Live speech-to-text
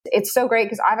it's so great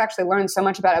because I've actually learned so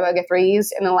much about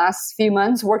omega-3s in the last few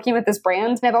months working with this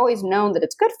brand. And I've always known that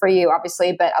it's good for you,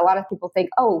 obviously, but a lot of people think,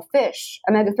 oh, fish,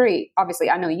 omega-3. Obviously,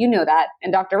 I know you know that,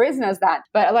 and Dr. Riz knows that,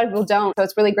 but a lot of people don't. So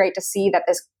it's really great to see that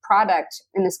this product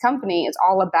in this company is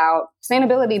all about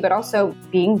sustainability, but also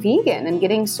being vegan and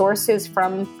getting sources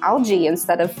from algae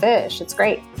instead of fish. It's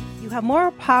great. You have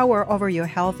more power over your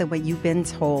health than what you've been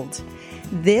told.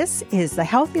 This is the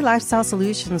Healthy Lifestyle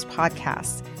Solutions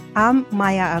podcast. I'm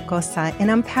Maya Acosta,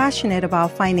 and I'm passionate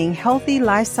about finding healthy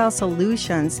lifestyle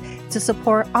solutions to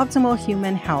support optimal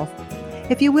human health.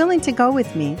 If you're willing to go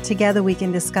with me, together we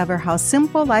can discover how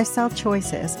simple lifestyle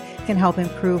choices can help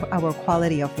improve our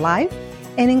quality of life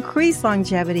and increase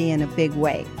longevity in a big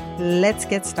way. Let's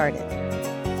get started.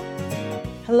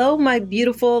 Hello, my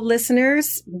beautiful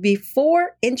listeners.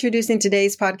 Before introducing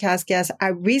today's podcast guest,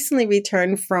 I recently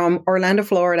returned from Orlando,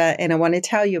 Florida, and I want to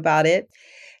tell you about it.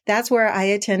 That's where I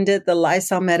attended the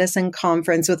Lifestyle Medicine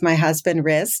Conference with my husband,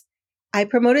 Riz. I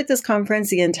promoted this conference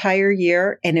the entire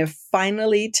year, and it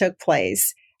finally took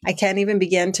place. I can't even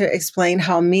begin to explain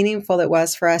how meaningful it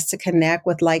was for us to connect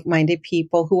with like-minded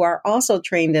people who are also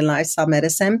trained in lifestyle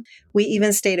medicine. We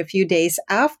even stayed a few days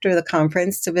after the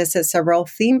conference to visit several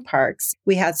theme parks.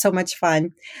 We had so much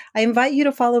fun. I invite you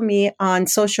to follow me on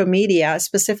social media,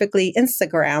 specifically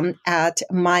Instagram at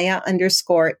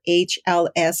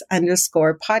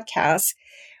Maya_HLS_podcast,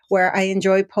 where I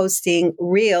enjoy posting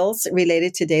reels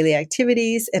related to daily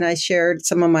activities, and I shared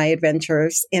some of my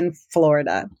adventures in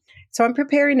Florida. So I'm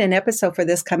preparing an episode for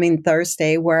this coming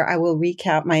Thursday where I will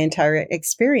recap my entire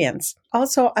experience.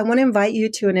 Also, I want to invite you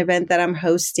to an event that I'm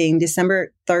hosting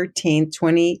December 13th,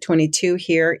 2022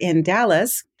 here in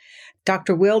Dallas.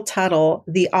 Dr. Will Tuttle,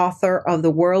 the author of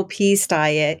The World Peace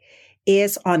Diet,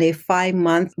 is on a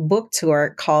 5-month book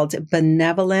tour called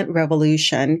Benevolent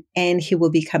Revolution, and he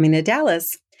will be coming to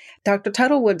Dallas. Dr.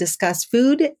 Tuttle will discuss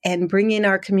food and bringing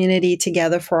our community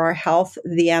together for our health,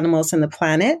 the animals, and the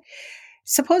planet.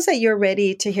 Suppose that you're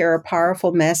ready to hear a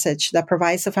powerful message that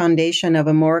provides the foundation of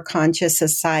a more conscious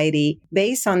society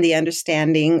based on the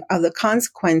understanding of the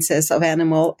consequences of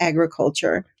animal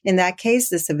agriculture. In that case,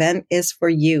 this event is for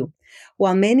you.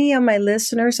 While many of my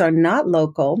listeners are not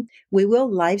local, we will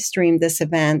live stream this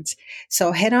event.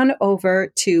 So head on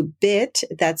over to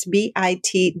that's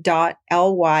bit.ly/Dr.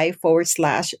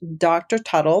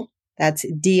 Tuttle. That's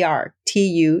DRTUTTLE.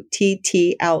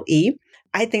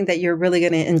 I think that you're really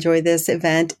going to enjoy this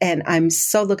event, and I'm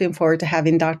so looking forward to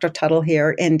having Dr. Tuttle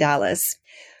here in Dallas.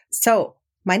 So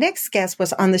my next guest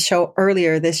was on the show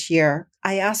earlier this year.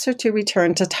 I asked her to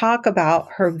return to talk about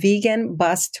her vegan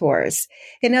bus tours.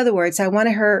 In other words, I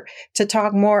wanted her to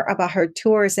talk more about her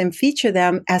tours and feature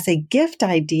them as a gift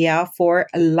idea for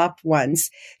loved ones.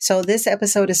 So this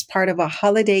episode is part of a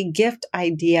holiday gift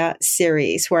idea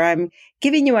series where I'm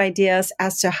giving you ideas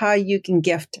as to how you can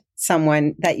gift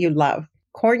someone that you love.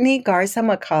 Courtney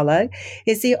Garza-McCullagh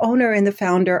is the owner and the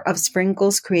founder of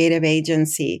Sprinkles Creative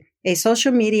Agency, a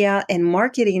social media and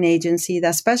marketing agency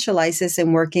that specializes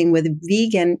in working with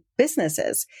vegan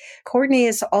businesses. Courtney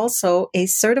is also a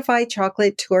certified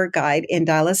chocolate tour guide in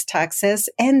Dallas, Texas,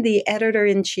 and the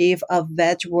editor-in-chief of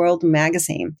Veg World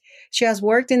magazine. She has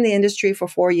worked in the industry for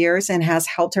 4 years and has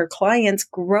helped her clients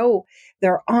grow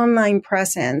their online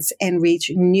presence and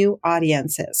reach new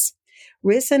audiences.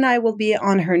 Riz and I will be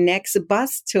on her next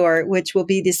bus tour, which will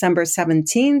be December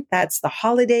 17th. That's the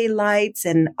holiday lights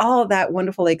and all that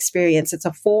wonderful experience. It's a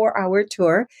 4-hour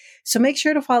tour. So make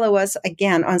sure to follow us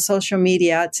again on social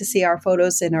media to see our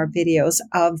photos and our videos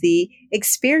of the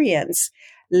experience.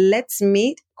 Let's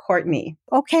meet Courtney.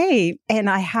 Okay. And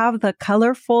I have the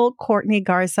colorful Courtney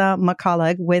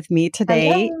Garza-McCullagh with me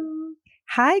today. Hello.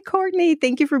 Hi, Courtney.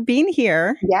 Thank you for being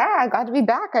here. Yeah, glad to be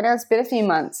back. I know it's been a few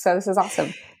months, so this is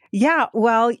awesome. Yeah,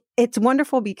 well, it's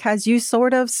wonderful because you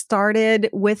sort of started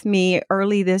with me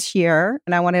early this year,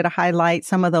 and I wanted to highlight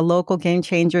some of the local game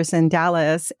changers in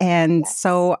Dallas. And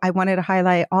so I wanted to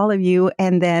highlight all of you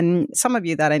and then some of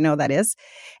you that I know that is.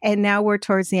 And now we're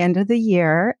towards the end of the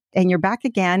year and you're back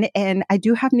again. And I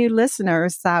do have new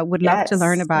listeners that would love to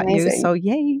learn about you. So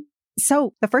yay.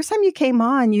 So the first time you came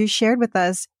on, you shared with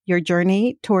us your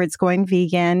journey towards going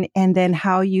vegan and then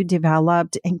how you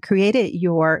developed and created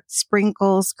your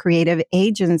Sprinkles Creative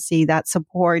Agency that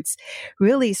supports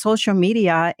really social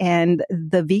media and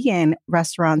the vegan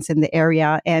restaurants in the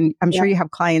area. And I'm sure you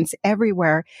have clients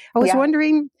everywhere. I was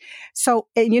wondering, so,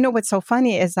 and you know, what's so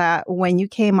funny is that when you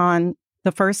came on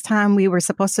the first time, we were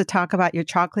supposed to talk about your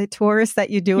chocolate tours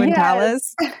that you do in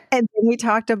Dallas. And then we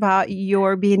talked about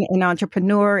your being an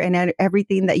entrepreneur and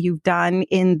everything that you've done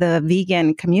in the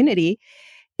vegan community.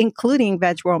 including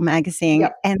Veg World Magazine.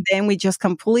 Yep. And then we just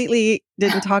completely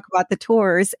didn't talk about the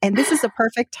tours. And this is the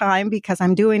perfect time because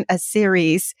I'm doing a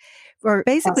series for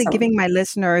basically Awesome. giving my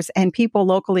listeners and people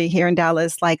locally here in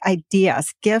Dallas, like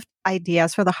ideas, gift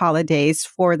ideas for the holidays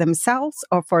for themselves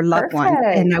or for loved ones.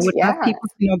 And I would love people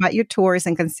to know about your tours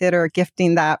and consider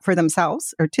gifting that for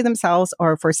themselves or to themselves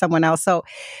or for someone else. So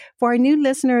for our new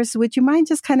listeners, would you mind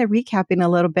just kind of recapping a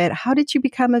little bit? How did you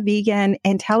become a vegan?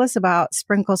 And tell us about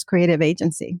Sprinkles Creative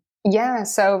Agency. Yeah,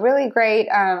 so really great.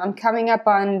 I'm coming up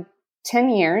on 10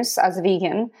 years as a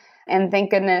vegan. And thank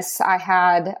goodness I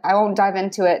won't dive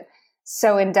into it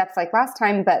so in depth like last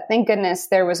time, but thank goodness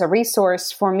there was a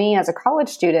resource for me as a college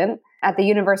student at the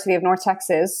University of North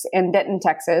Texas in Denton,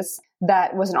 Texas,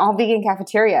 that was an all vegan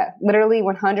cafeteria, literally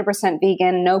 100%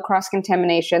 vegan, no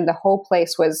cross-contamination. The whole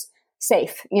place was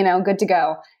safe, good to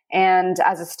go. And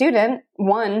as a student,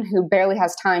 one who barely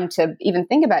has time to even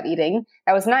think about eating,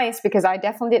 that was nice because I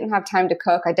definitely didn't have time to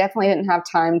cook. I definitely didn't have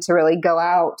time to really go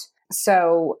out.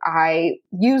 So I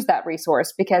used that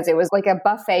resource because it was like a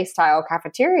buffet style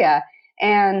cafeteria.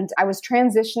 And I was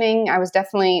transitioning. I was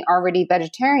definitely already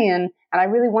vegetarian and I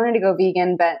really wanted to go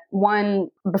vegan. But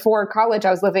before college,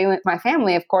 I was living with my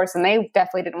family, of course, and they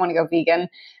definitely didn't want to go vegan.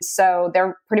 So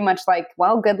they're pretty much like,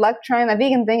 well, good luck trying the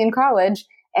vegan thing in college.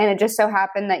 And it just so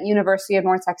happened that University of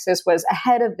North Texas was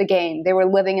ahead of the game. They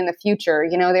were living in the future.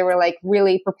 They were like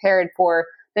really prepared for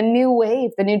the new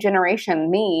wave, the new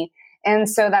generation, me. And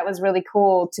so that was really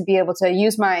cool to be able to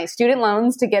use my student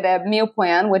loans to get a meal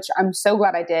plan, which I'm so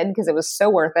glad I did because it was so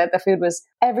worth it. The food was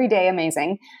every day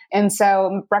amazing. And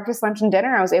so breakfast, lunch, and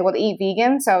dinner, I was able to eat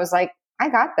vegan. So I was like, I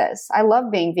got this. I love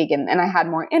being vegan. And I had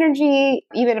more energy,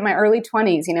 even in my early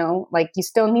 20s, like you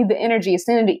still need the energy. You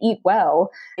still need to eat well,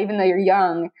 even though you're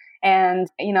young. And,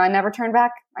 I never turned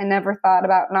back. I never thought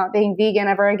about not being vegan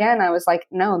ever again. I was like,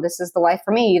 no, this is the life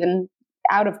for me, even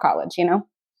out of college,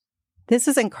 This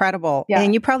is incredible. Yeah.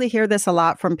 And you probably hear this a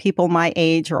lot from people my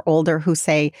age or older who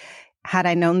say, had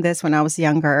I known this when I was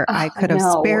younger, I could have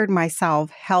spared myself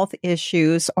health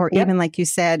issues or even, like you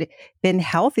said, been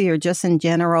healthier just in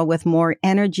general with more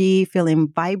energy, feeling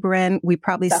vibrant. We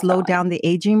probably slow down the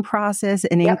aging process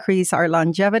and increase our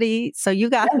longevity. So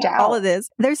you got all of this.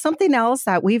 There's something else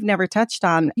that we've never touched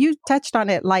on. You touched on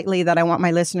it lightly that I want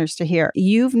my listeners to hear.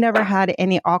 You've never had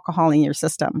any alcohol in your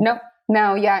system. Nope.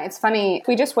 No, yeah, it's funny.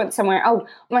 We just went somewhere. Oh,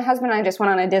 my husband and I just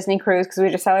went on a Disney cruise because we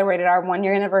just celebrated our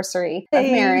 1-year anniversary of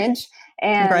marriage.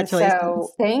 And congratulations. So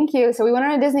thank you. So we went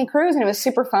on a Disney cruise and it was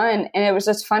super fun. And it was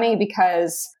just funny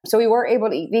because we were able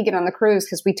to eat vegan on the cruise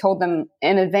because we told them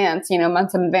in advance,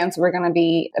 months in advance, we're going to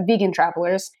be vegan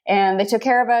travelers. And they took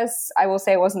care of us. I will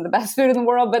say it wasn't the best food in the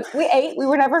world, but we ate. We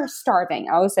were never starving.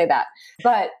 I will say that.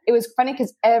 But it was funny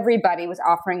because everybody was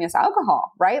offering us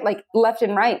alcohol, right? Like left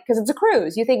and right, because it's a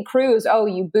cruise. You think cruise,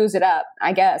 you booze it up,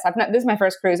 I guess. This is my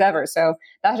first cruise ever. So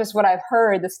that's just what I've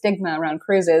heard, the stigma around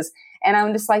cruises. And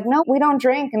I'm just like, no, we don't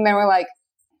drink. And they were like,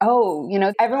 oh,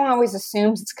 everyone always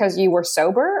assumes it's because you were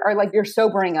sober or like you're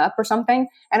sobering up or something.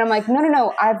 And I'm like,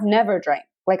 no, I've never drank.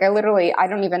 Like I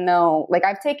don't even know. Like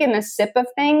I've taken a sip of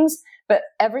things, but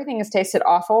everything has tasted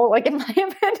awful. Like in my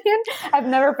opinion, I've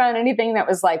never found anything that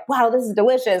was like, wow, this is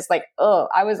delicious. Like,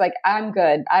 I was like, I'm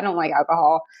good. I don't like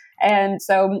alcohol. And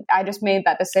so I just made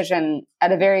that decision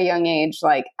at a very young age.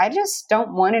 Like, I just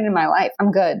don't want it in my life.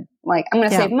 I'm good. Like, I'm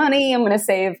going to save money. I'm going to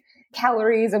save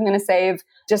calories. I'm going to save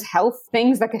just health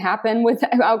things that could happen with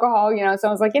alcohol, So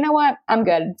I was like, you know what? I'm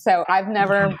good. So I've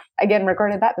never, again,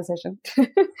 regretted that decision.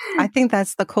 I think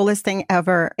that's the coolest thing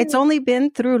ever. It's only been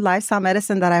through lifestyle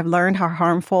medicine that I've learned how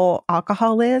harmful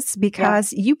alcohol is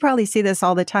because you probably see this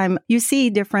all the time. You see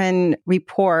different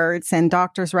reports and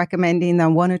doctors recommending that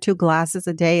 1 or 2 glasses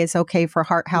a day is okay for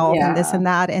heart health and this and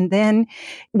that. And then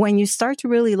when you start to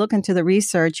really look into the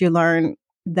research, you learn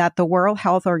that the World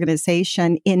Health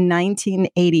Organization in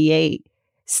 1988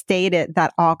 stated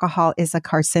that alcohol is a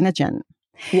carcinogen.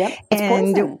 Yep. It's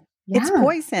poison. It's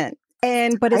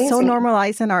poison. But it's so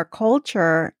normalized in our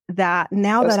culture that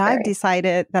now that I've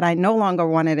decided that I no longer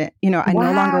wanted it, I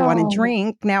no longer want to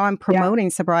drink. Now I'm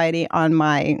promoting sobriety on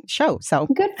my show. So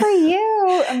good for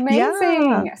you.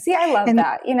 Amazing. See, I love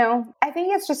that. I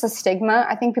think it's just a stigma.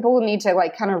 I think people will need to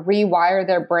like kind of rewire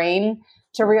their brain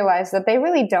to realize that they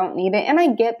really don't need it. And I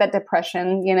get that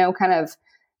depression, kind of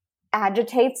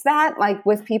agitates that, like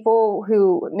with people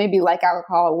who maybe like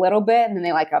alcohol a little bit and then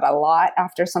they like it a lot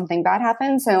after something bad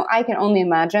happens. So I can only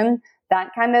imagine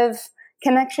that kind of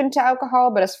connection to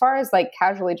alcohol. But as far as like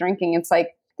casually drinking, it's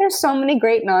like, there's so many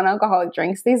great non-alcoholic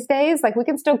drinks these days. Like we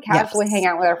can still casually hang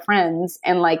out with our friends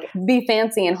and like be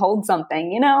fancy and hold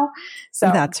something, So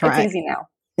that's right. It's easy now.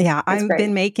 Yeah, I've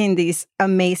been making these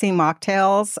amazing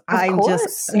mocktails. I'm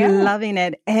just loving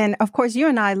it. And of course, you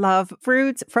and I love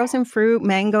fruits, frozen fruit,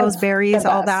 mangoes, berries,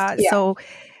 all that. Yeah. So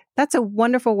that's a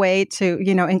wonderful way to,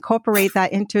 incorporate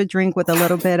that into a drink with a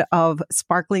little bit of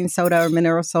sparkling soda or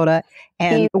mineral soda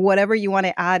and whatever you want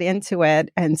to add into it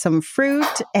and some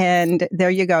fruit. And there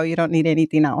you go. You don't need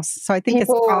anything else. So I think it's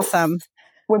awesome.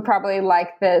 Would probably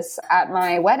like this at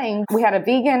my wedding. We had a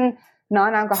vegan,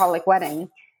 non-alcoholic wedding.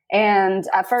 And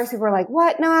at first people were like,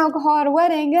 what? No alcohol at a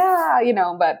wedding? Yeah,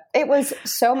 but it was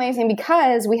so amazing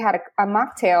because we had a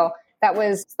mocktail that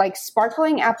was like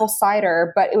sparkling apple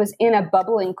cider, but it was in a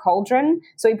bubbling cauldron.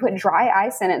 So we put dry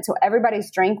ice in it. So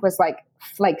everybody's drink was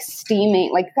like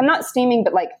steaming, like not steaming,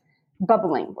 but like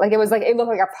bubbling. Like it looked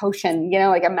like a potion,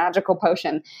 like a magical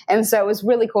potion. And so it was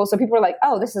really cool. So people were like,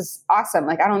 oh, this is awesome.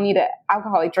 Like I don't need an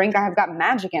alcoholic drink. I have got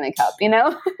magic in a cup, So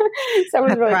it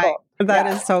was really cool. That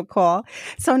is so cool.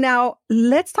 So now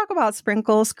let's talk about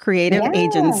Sprinkles Creative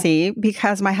Agency,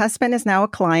 because my husband is now a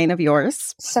client of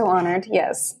yours. So honored.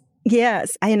 Yes.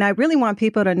 Yes. And I really want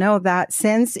people to know that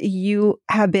since you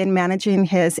have been managing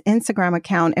his Instagram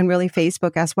account and really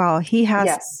Facebook as well, he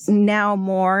has now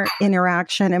more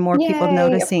interaction and more people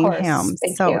noticing him.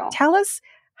 Tell us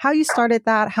how you started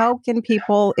that. How can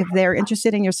people, if they're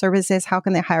interested in your services, how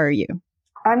can they hire you?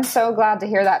 I'm so glad to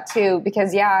hear that too,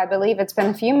 because I believe it's been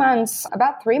a few months,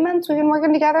 about 3 months we've been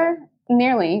working together,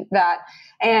 nearly that.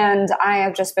 And I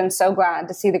have just been so glad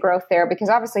to see the growth there, because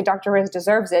obviously Dr. Riz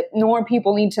deserves it. More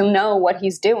people need to know what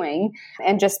he's doing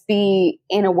and just be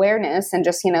in awareness and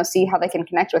just, see how they can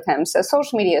connect with him. So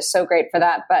social media is so great for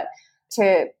that. But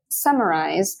to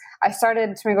summarize, I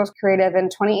started Sprinkles Creative in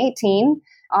 2018.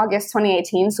 August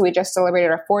 2018. So we just celebrated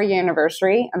our 4-year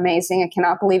anniversary. Amazing. I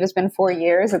cannot believe it's been 4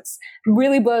 years. It's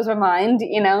really blows my mind,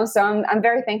 so I'm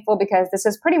very thankful because this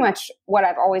is pretty much what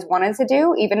I've always wanted to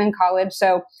do, even in college.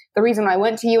 So the reason I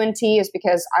went to UNT is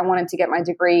because I wanted to get my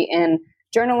degree in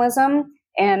journalism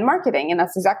and marketing. And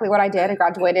that's exactly what I did. I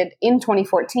graduated in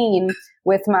 2014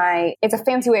 with it's a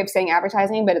fancy way of saying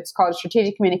advertising, but it's called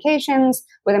strategic communications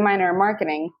with a minor in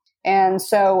marketing. And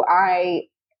so I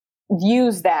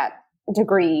used that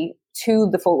degree to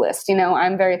the fullest.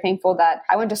 I'm very thankful that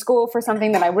I went to school for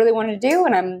something that I really wanted to do,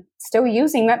 and I'm still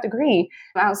using that degree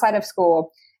outside of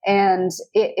school. And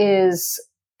it is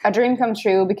a dream come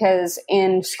true because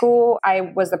in school, I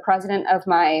was the president of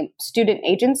my student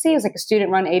agency. It was like a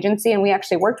student-run agency, and we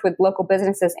actually worked with local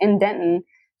businesses in Denton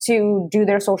to do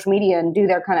their social media and do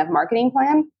their kind of marketing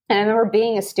plan. And I remember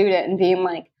being a student and being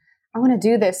like, I want to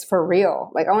do this for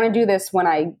real. Like, I want to do this when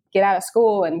I get out of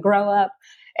school and grow up.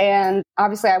 And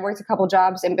obviously I worked a couple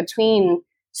jobs in between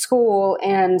school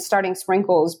and starting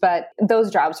Sprinkles, but those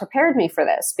jobs prepared me for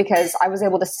this because I was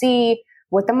able to see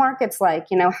what the market's like,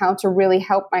 how to really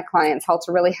help my clients, how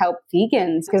to really help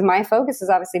vegans, because my focus is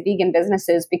obviously vegan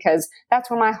businesses because that's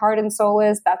where my heart and soul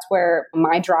is. That's where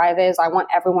my drive is. I want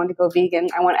everyone to go vegan.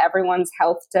 I want everyone's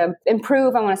health to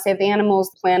improve. I want to save the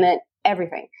animals, planet,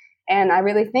 everything. And I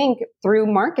really think through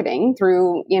marketing,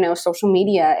 through, social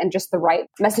media and just the right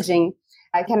messaging,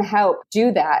 I can help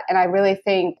do that. And I really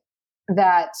think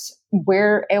that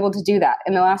we're able to do that.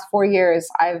 In the last 4 years,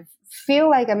 I feel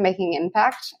like I'm making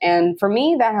impact. And for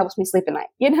me, that helps me sleep at night.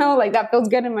 Like that feels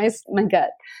good in my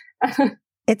gut.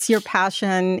 It's your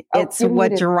passion. It's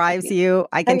what drives you.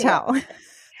 I can tell.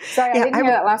 Sorry, I didn't hear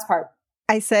that last part.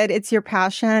 I said it's your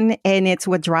passion and it's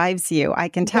what drives you. I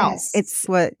can tell. Yes. It's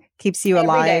what keeps you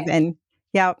alive. And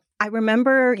I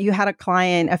remember you had a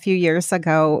client a few years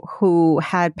ago who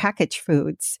had packaged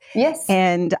foods. Yes.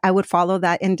 And I would follow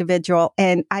that individual.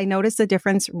 And I noticed the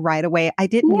difference right away. I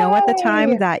didn't know at the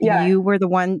time that you were the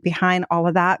one behind all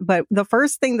of that. But the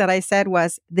first thing that I said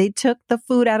was, they took the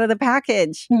food out of the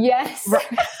package. Yes. Right.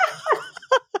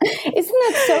 Isn't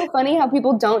that so funny how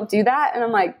people don't do that? And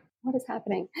I'm like, what is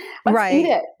happening? Let's eat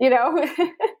it,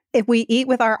 If we eat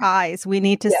with our eyes, we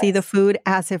need to see the food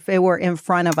as if it were in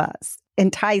front of us.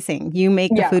 Enticing. You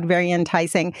make the food very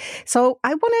enticing. So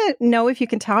I want to know if you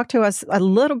can talk to us a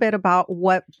little bit about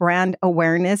what brand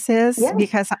awareness is,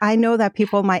 because I know that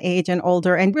people my age and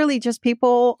older, and really just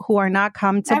people who are not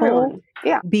comfortable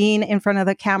being in front of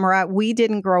the camera. We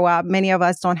didn't grow up. Many of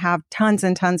us don't have tons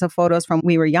and tons of photos from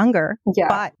we were younger,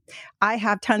 but I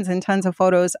have tons and tons of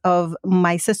photos of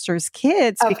my sister's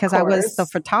kids because I was the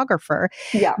photographer.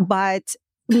 But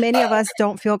many of us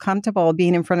don't feel comfortable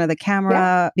being in front of the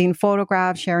camera, being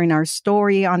photographed, sharing our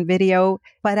story on video.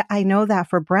 But I know that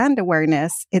for brand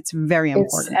awareness, it's very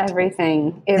important. It's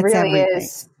everything. It really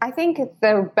is. I think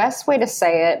the best way to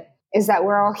say it is that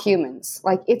we're all humans.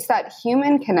 Like, it's that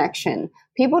human connection.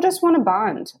 People just want to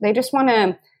bond. They just want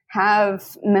to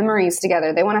have memories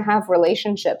together. They want to have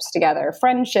relationships together,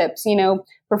 friendships,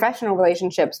 professional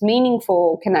relationships,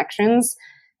 meaningful connections.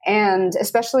 And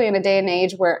especially in a day and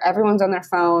age where everyone's on their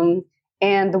phone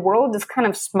and the world is kind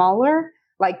of smaller.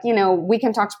 Like, we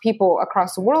can talk to people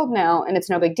across the world now and it's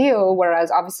no big deal.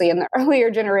 Whereas obviously in the earlier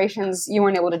generations, you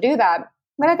weren't able to do that.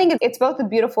 But I think it's both a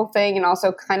beautiful thing and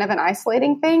also kind of an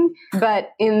isolating thing.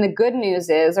 But in the good news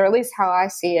is, or at least how I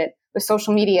see it with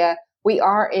social media, we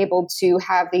are able to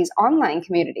have these online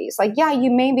communities. Like, yeah, you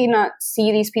maybe not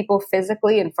see these people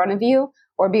physically in front of you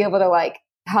or be able to like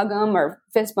hug them or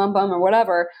fist bump them or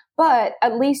whatever, but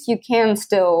at least you can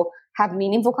still have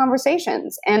meaningful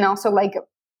conversations and also like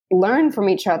learn from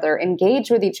each other,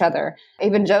 engage with each other. I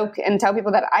even joke and tell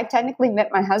people that I technically met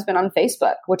my husband on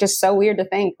Facebook, which is so weird to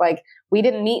think. Like, we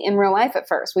didn't meet in real life at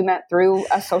first. We met through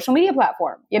a social media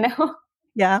platform,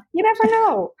 Yeah. You never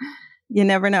know. You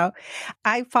never know.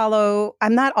 I'm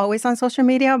not always on social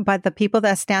media, but the people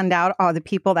that stand out are the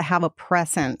people that have a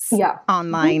presence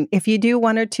online. If you do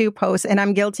one or two posts, and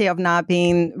I'm guilty of not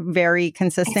being very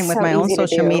consistent with my own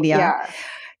social media.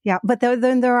 Yeah. But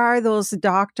then there are those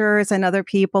doctors and other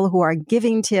people who are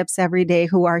giving tips every day,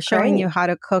 who are showing you how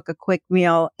to cook a quick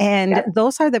meal. And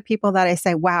those are the people that I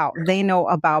say, wow, they know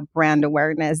about brand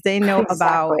awareness. They know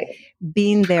about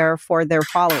being there for their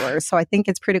followers. So I think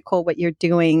it's pretty cool what you're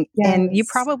doing. Yes. And you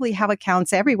probably have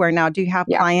accounts everywhere now. Do you have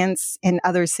clients in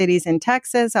other cities in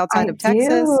Texas, outside of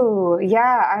Texas?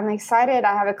 Yeah, I'm excited.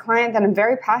 I have a client that I'm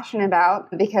very passionate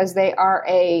about because they are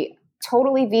a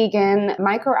totally vegan,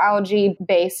 microalgae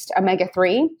based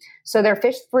omega-3. So they're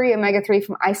fish-free omega-3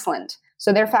 from Iceland.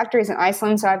 So their factory is in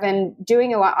Iceland. So I've been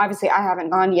doing a lot. Obviously, I haven't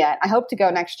gone yet. I hope to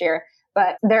go next year.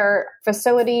 But their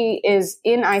facility is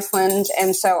in Iceland.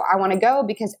 And so I want to go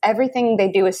because everything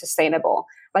they do is sustainable.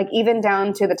 Like even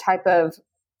down to the type of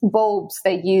bulbs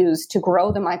they use to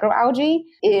grow the microalgae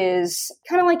is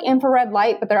kind of like infrared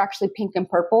light, but they're actually pink and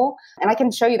purple. And I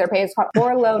can show you their page. It's called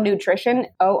Orlo Nutrition,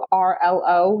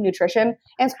 ORLO Nutrition.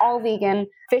 And it's all vegan,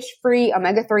 fish-free,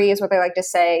 omega-3 is what they like to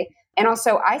say. And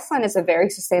also Iceland is a very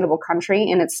sustainable country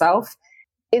in itself.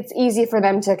 It's easy for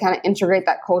them to kind of integrate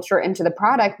that culture into the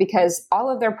product because all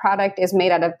of their product is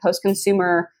made out of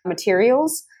post-consumer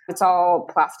materials. It's all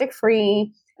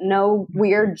plastic-free. No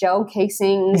weird gel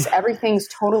casings. Everything's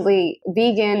totally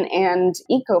vegan and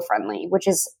eco-friendly, which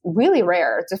is really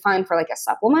rare to find for like a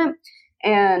supplement.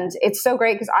 And it's so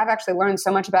great because I've actually learned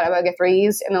so much about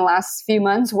omega-3s in the last few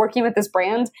months working with this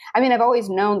brand. I mean, I've always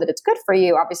known that it's good for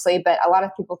you, obviously, but a lot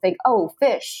of people think, oh,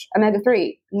 fish,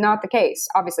 omega-3. Not the case.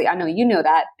 Obviously, I know you know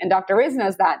that, and Dr. Riz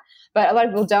knows that, but a lot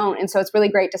of people don't. And so it's really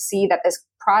great to see that this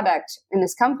product in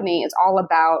this company is all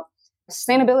about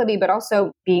sustainability, but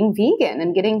also being vegan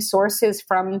and getting sources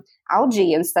from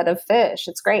algae instead of fish.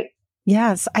 It's great.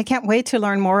 Yes. I can't wait to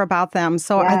learn more about them.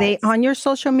 So are they on your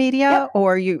social media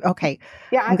or you? Okay.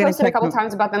 Yeah, I posted a couple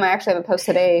times about them. I actually have a post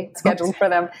today scheduled for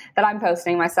them that I'm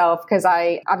posting myself because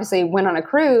I obviously went on a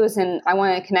cruise and I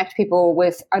want to connect people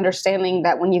with understanding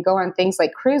that when you go on things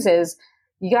like cruises,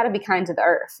 you got to be kind to the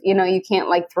earth. You can't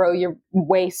like throw your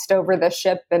waste over the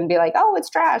ship and be like, oh, it's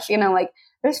trash. Like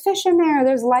there's fish in there,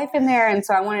 there's life in there. And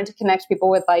so I wanted to connect people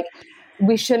with like,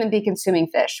 we shouldn't be consuming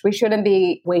fish. We shouldn't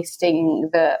be wasting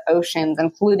the oceans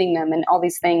and polluting them and all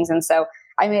these things. And so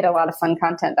I made a lot of fun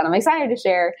content that I'm excited to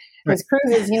share because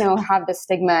cruises, have this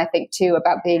stigma, I think, too,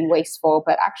 about being wasteful.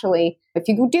 But actually, if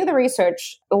you do the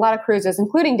research, a lot of cruises,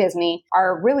 including Disney,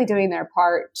 are really doing their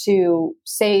part to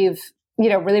save,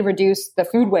 really reduce the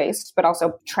food waste, but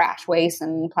also trash waste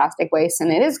and plastic waste.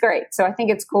 And it is great. So I think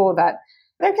it's cool that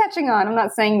they're catching on. I'm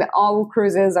not saying that all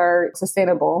cruises are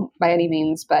sustainable by any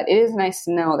means, but it is nice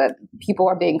to know that people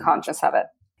are being conscious of it.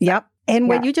 Yep. And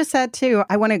what you just said too,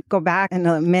 I want to go back in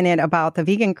a minute about the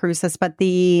vegan cruises, but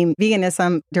the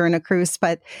veganism during a cruise,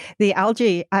 but the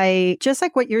algae, just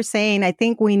like what you're saying, I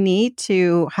think we need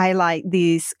to highlight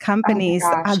these companies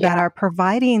that are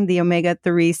providing the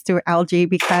omega-3s through algae,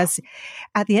 because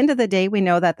at the end of the day, we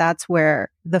know that that's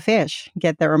where the fish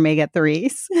get their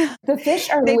omega-3s. The fish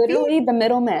are literally the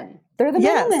middlemen. They're the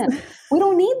middlemen. We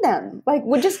don't need them. Like,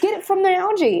 we'll just get it from the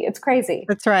algae. It's crazy.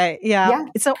 That's right. Yeah.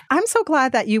 So I'm so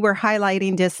glad that you were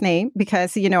highlighting Disney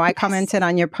because, I commented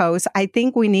on your post. I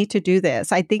think we need to do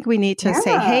this. I think we need to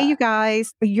say, hey, you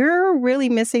guys, you're really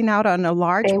missing out on a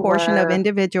large portion of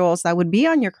individuals that would be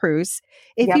on your cruise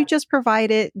if you just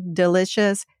provided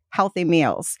delicious, healthy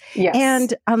meals. Yes.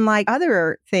 And unlike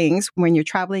other things, when you're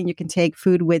traveling, you can take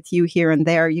food with you here and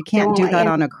there. You can't do that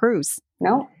on a cruise.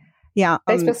 No. Yeah.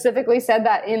 They specifically said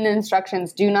that in the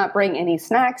instructions, do not bring any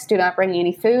snacks, do not bring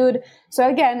any food. So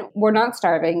again, we're not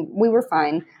starving. We were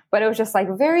fine. But it was just like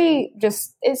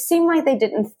it seemed like they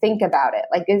didn't think about it.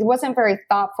 Like it wasn't very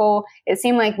thoughtful. It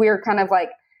seemed like we were kind of like,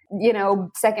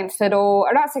 second fiddle,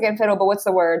 or not second fiddle, but what's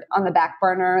the word, on the back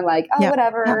burner, like,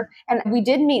 whatever. Yeah. And we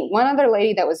did meet one other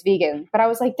lady that was vegan, but I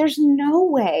was like, there's no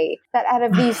way that out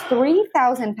of these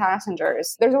 3,000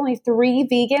 passengers, there's only 3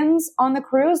 vegans on the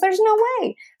cruise. There's no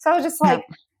way. So I was just like,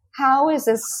 how is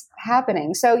this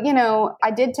happening? So,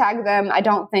 I did tag them. I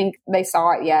don't think they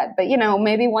saw it yet, but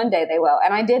maybe one day they will.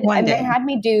 And I did, they had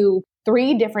me do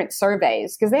 3 different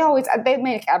surveys, because they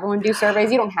make everyone do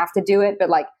surveys. You don't have to do it, but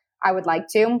like, I would like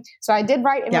to. So I did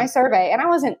write in my survey, and I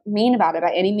wasn't mean about it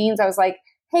by any means. I was like,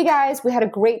 hey guys, we had a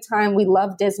great time. We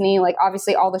love Disney. Like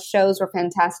obviously all the shows were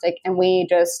fantastic and we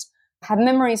just have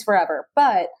memories forever.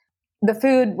 But the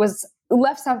food was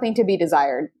left something to be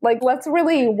desired. Like, let's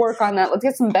really work on that. Let's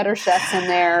get some better chefs in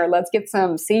there. Let's get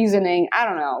some seasoning. I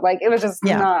don't know. Like it was just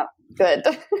not good.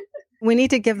 We need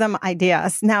to give them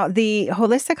ideas. Now, the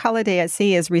Holistic Holiday at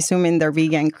Sea is resuming their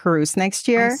vegan cruise next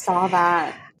year. I saw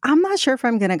that. I'm not sure if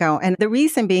I'm going to go. And the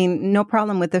reason being, no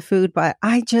problem with the food, but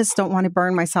I just don't want to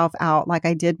burn myself out like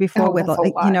I did before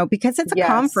because it's a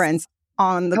conference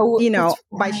on the,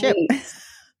 by ship.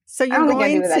 So you're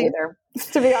going to either,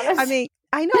 to be honest. I mean,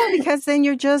 I know, because then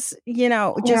you're just,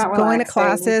 going to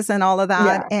classes and all of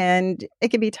that. Yeah. And it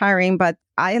can be tiring, but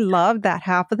I love that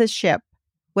half of the ship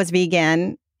was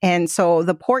vegan. And so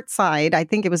the port side, I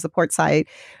think it was the port side,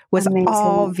 was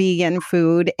all vegan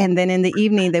food. And then in the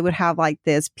evening, they would have like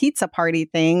this pizza party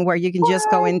thing where you can just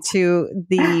go into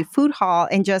the food hall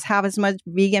and just have as much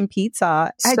vegan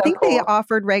pizza. I think they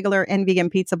offered regular and vegan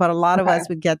pizza, but a lot of us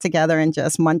would get together and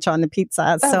just munch on the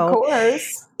pizza. Of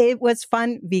course. It was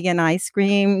fun. Vegan ice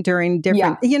cream during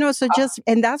different,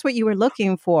 and that's what you were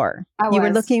looking for. You were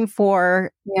looking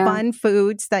for fun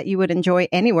foods that you would enjoy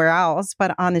anywhere else,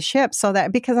 but on the ship. So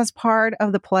that, because that's part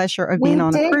of the pleasure of being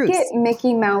on a cruise. We did get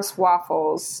Mickey Mouse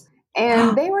waffles,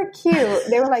 and they were cute.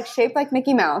 They were like shaped like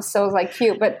Mickey Mouse. So it was like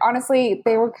cute, but honestly,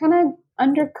 they were kind of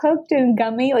undercooked and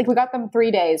gummy. Like we got them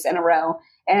 3 days in a row,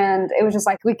 and it was just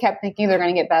like, we kept thinking they're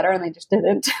going to get better, and they just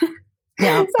didn't.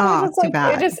 Yeah. So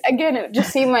it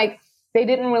just seemed like they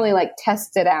didn't really like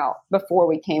test it out before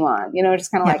we came on, just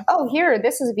kind of like, oh, here,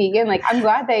 this is vegan. Like, I'm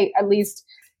glad they at least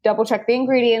double checked the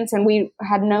ingredients, and we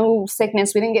had no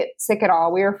sickness. We didn't get sick at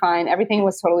all. We were fine. Everything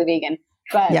was totally vegan.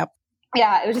 But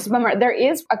yeah, it was just a bummer. There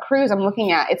is a cruise I'm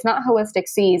looking at. It's not Holistic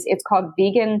Seas. It's called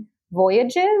Vegan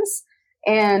Voyages,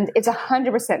 and it's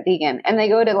 100% vegan. And they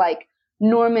go to like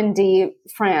Normandy,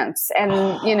 France, and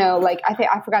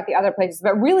I forgot the other places,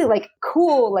 but really like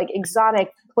cool, like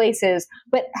exotic places,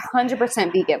 but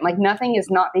 100% vegan. Like nothing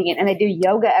is not vegan, and they do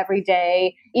yoga every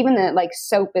day. Even the like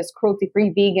soap is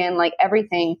cruelty-free vegan, like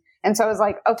everything. And so I was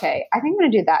like, okay, I think I'm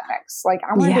going to do that next. Like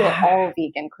I want to do an all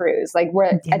vegan cruise, like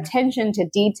where attention to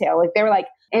detail. Like they were like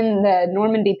in the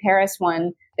Normandy, Paris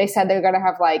one, they said they were going to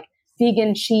have like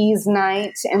vegan cheese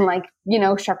night and like,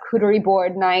 charcuterie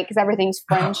board night, because everything's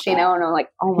French, and I'm like,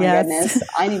 oh my goodness,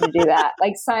 I need to do that.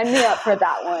 Like sign me up for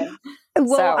that one.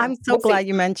 Well, I'm so glad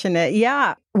you mentioned it.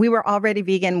 Yeah. We were already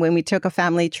vegan when we took a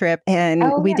family trip, and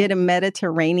we did a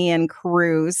Mediterranean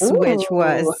cruise, which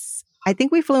was, I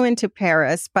think we flew into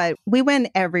Paris, but we went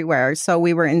everywhere. So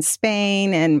we were in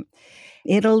Spain and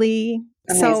Italy.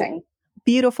 Amazing. So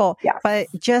beautiful. Yeah. But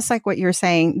just like what you're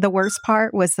saying, the worst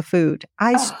part was the food.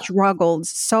 I struggled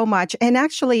so much. And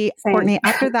actually, Courtney,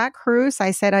 after that cruise, I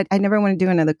said, I never want to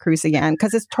do another cruise again,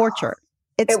 because it's torture.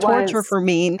 It's torture for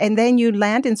me. And then you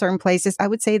land in certain places. I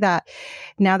would say that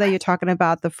now that you're talking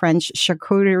about the French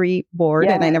charcuterie board,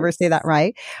 and I never say that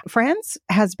right, France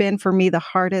has been for me the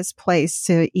hardest place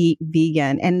to eat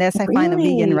vegan, unless I find a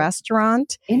vegan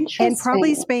restaurant. And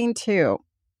probably Spain too.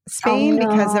 Spain,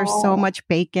 because there's so much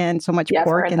bacon, so much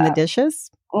pork in the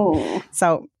dishes.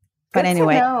 So, but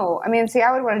anyway. No, I mean, see,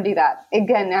 I would want to do that.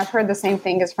 Again, I've heard the same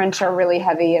thing, because French are really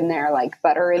heavy in their like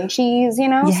butter and cheese,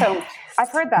 so I've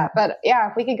heard that. But yeah,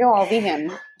 if we could go all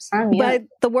vegan, sign me up. But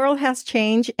the world has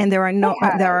changed, and there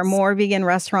are more vegan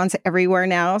restaurants everywhere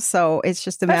now. So it's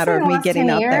just a matter of me getting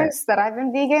out there. In the last 10 years that I've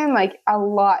been vegan, like a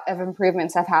lot of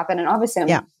improvements have happened. And obviously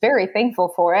I'm very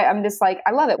thankful for it. I'm just like,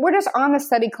 I love it. We're just on the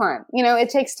steady climb. It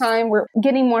takes time. We're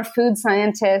getting more food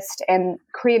scientists and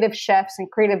creative chefs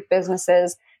and creative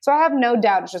businesses. So I have no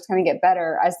doubt it's just going to get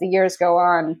better as the years go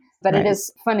on. But it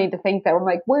is funny to think that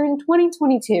we're in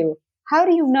 2022. How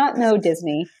do you not know,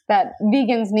 Disney, that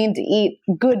vegans need to eat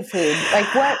good food?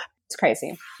 Like what? It's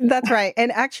crazy. That's right.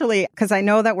 And actually, because I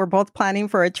know that we're both planning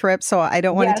for a trip, so I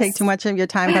don't want to take too much of your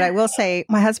time, but I will say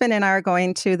my husband and I are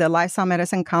going to the Lifestyle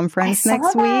Medicine Conference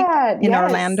next week in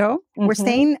Orlando. We're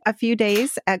staying a few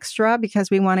days extra because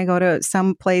we want to go to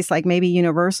some place like maybe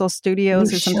Universal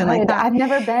Studios or something like that. I've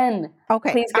never been.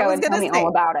 Okay. Please go and tell me all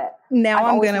about it. Now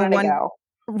I'm going to go.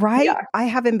 Right? Yeah. I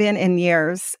haven't been in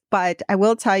years, but I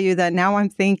will tell you that now I'm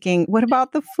thinking, what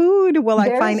about the food? Will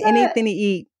I find anything to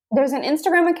eat? There's an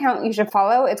Instagram account you should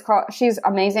follow. She's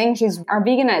amazing. She's our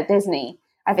vegan at Disney,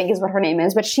 I think is what her name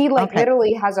is. But she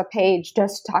literally has a page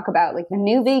just to talk about like the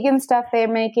new vegan stuff they're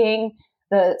making,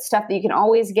 the stuff that you can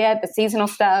always get, the seasonal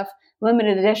stuff,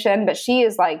 limited edition. But she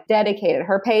is like dedicated.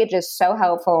 Her page is so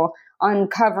helpful on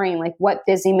covering like what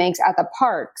Disney makes at the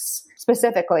parks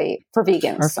specifically for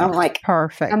vegans. Perfect. So I'm like,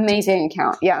 perfect. Amazing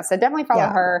account. Yeah. So definitely follow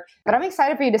her. But I'm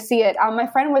excited for you to see it. My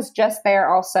friend was just there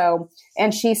also,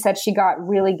 and she said she got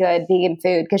really good vegan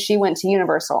food because she went to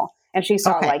Universal and she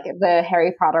saw like the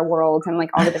Harry Potter world and like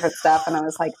all the different stuff. And I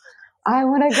was like, I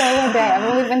want to go one day.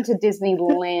 I've only been to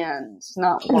Disneyland,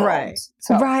 not World. Right.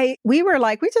 So. Right. We were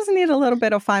like, we just need a little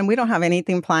bit of fun. We don't have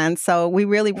anything planned. So we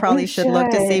really probably should look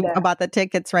to see about the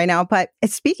tickets right now. But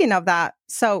speaking of that,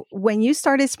 so when you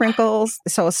started Sprinkles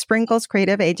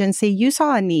Creative Agency, you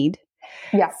saw a need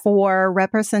for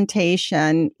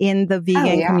representation in the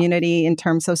vegan community in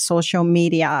terms of social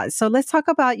media. So let's talk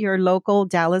about your local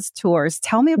Dallas tours.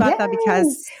 Tell me about that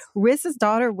because Riz's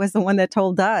daughter was the one that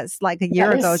told us like a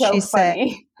year ago. So she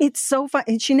funny. said, it's so fun.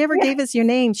 And she never gave us your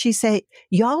name. She said,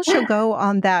 y'all should go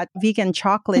on that vegan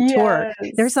chocolate tour.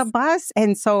 There's a bus.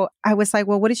 And so I was like,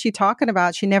 well, what is she talking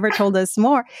about? She never told us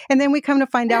more. And then we come to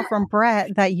find out from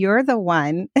Brett that you're the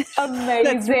one.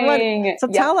 Amazing. So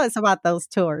tell us about those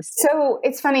tours. So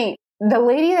it's funny. The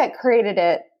lady that created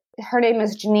it, her name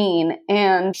is Janine,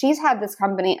 and she's had this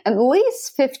company at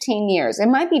least 15 years. It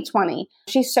might be 20.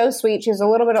 She's so sweet. She's a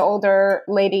little bit older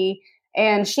lady.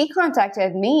 And she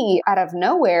contacted me out of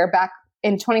nowhere back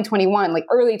in 2021, like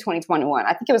early 2021.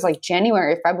 I think it was like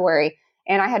January, February.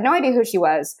 And I had no idea who she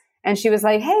was. And she was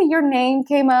like, hey, your name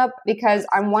came up because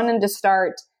I'm wanting to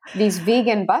start these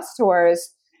vegan bus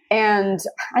tours. And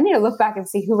I need to look back and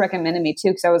see who recommended me too.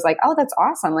 Because I was like, oh, that's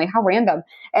awesome. Like how random.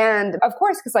 And of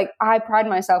course, because like I pride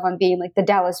myself on being like the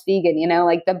Dallas vegan, you know,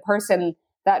 like the person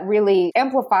that really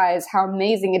amplifies how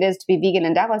amazing it is to be vegan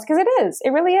in Dallas. Because it is.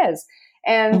 It really is.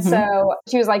 And so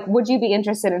she was like, would you be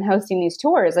interested in hosting these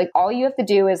tours? Like all you have to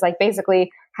do is like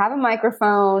basically have a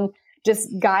microphone, just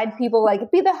guide people, like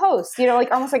be the host, you know,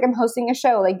 like almost like I'm hosting a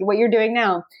show, like what you're doing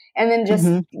now. And then just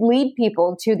lead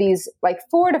people to these like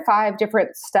 4 to 5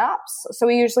 different stops. So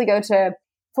we usually go to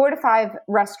 4 to 5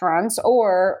 restaurants,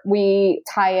 or we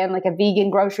tie in like a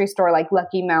vegan grocery store like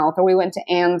Lucky Mouth, or we went to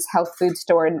Ann's health food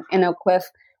store in Oak Cliff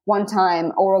one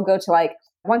time, or we'll go to like,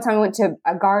 one time we went to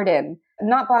a garden,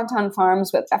 not Bonton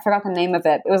Farms, but I forgot the name of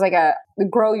it. It was like a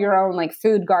grow your own like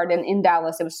food garden in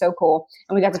Dallas. It was so cool.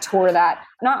 And we got to tour that.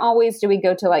 Not always do we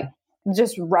go to like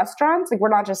just restaurants. Like we're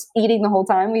not just eating the whole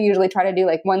time. We usually try to do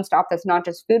like one stop that's not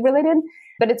just food related,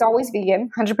 but it's always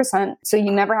vegan, 100%. So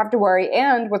you never have to worry.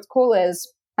 And what's cool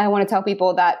is I want to tell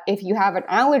people that if you have an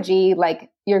allergy,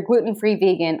 like you're gluten-free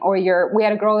vegan, or we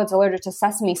had a girl that's allergic to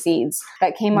sesame seeds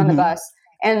that came on the bus.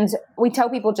 And we tell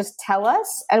people, just tell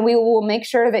us and we will make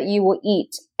sure that you will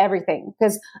eat everything,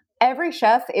 because every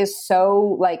chef is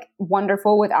so like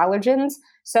wonderful with allergens.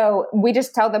 So we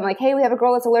just tell them like, hey, we have a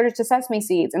girl that's allergic to sesame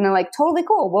seeds. And they're like, totally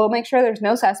cool. We'll make sure there's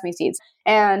no sesame seeds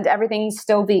and everything's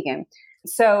still vegan.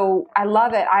 So I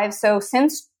love it.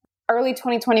 Since early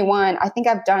 2021, I think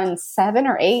I've done 7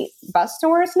 or 8 bus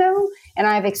tours now, and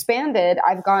I've expanded.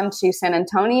 I've gone to San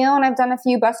Antonio and I've done a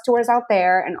few bus tours out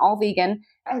there, and all vegan.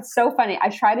 It's so funny. I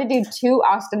tried to do 2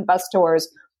 Austin bus tours,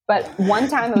 but one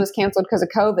time it was canceled because of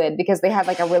COVID, because they had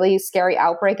like a really scary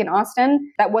outbreak in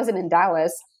Austin that wasn't in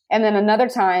Dallas. And then another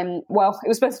time, well, it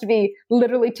was supposed to be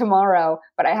literally tomorrow,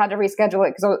 but I had to reschedule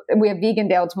it because we have Vegan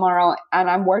Dale tomorrow and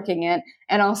I'm working it.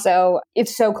 And also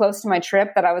it's so close to my trip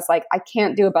that I was like, I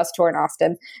can't do a bus tour in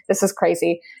Austin. This is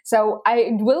crazy. So I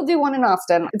will do one in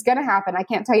Austin. It's going to happen. I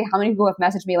can't tell you how many people have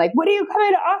messaged me like, when are you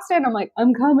coming to Austin? I'm like,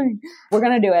 I'm coming. We're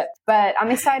going to do it. But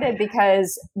I'm excited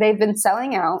because they've been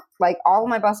selling out. Like all of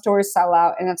my bus tours sell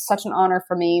out. And it's such an honor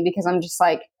for me because I'm just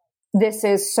like, this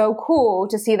is so cool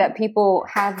to see that people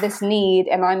have this need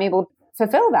and I'm able to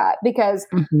fulfill that. Because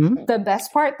the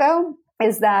best part though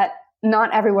is that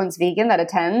not everyone's vegan that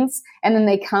attends. And then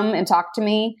they come and talk to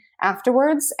me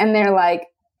afterwards and they're like,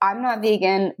 I'm not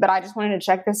vegan, but I just wanted to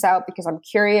check this out because I'm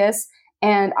curious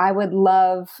and I would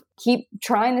love keep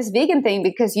trying this vegan thing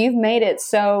because you've made it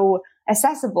so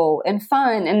accessible and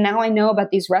fun. And now I know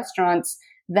about these restaurants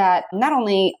that not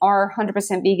only are 100%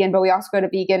 vegan, but we also go to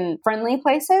vegan friendly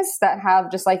places that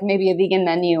have just like maybe a vegan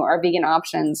menu or vegan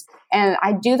options. And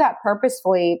I do that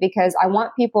purposefully because I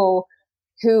want people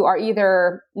who are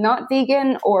either not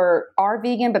vegan or are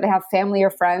vegan, but they have family or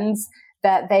friends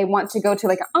that they want to go to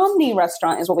like an omni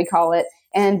restaurant is what we call it,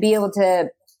 and be able to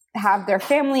have their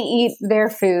family eat their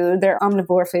food, their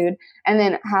omnivore food, and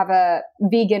then have a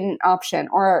vegan option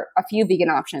or a few vegan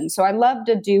options. So I love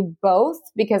to do both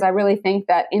because I really think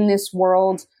that in this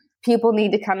world, people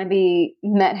need to kind of be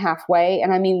met halfway.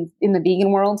 And I mean, in the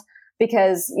vegan world,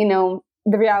 because, you know,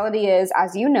 the reality is,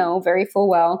 as you know, very full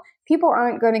well, people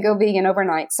aren't going to go vegan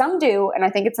overnight. Some do, and I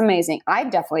think it's amazing. I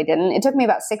definitely didn't. It took me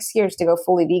about 6 years to go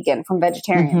fully vegan from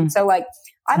vegetarian. Mm-hmm. So like,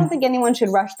 I don't think anyone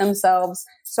should rush themselves.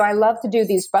 So I love to do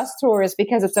these bus tours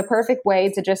because it's a perfect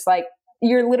way to just like,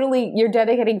 you're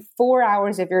dedicating 4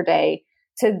 hours of your day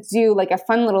to do like a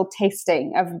fun little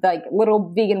tasting of like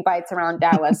little vegan bites around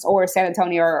Dallas or San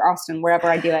Antonio or Austin, wherever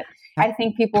I do it. I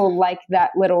think people like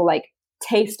that little like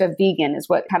taste of vegan is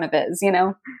what kind of is, you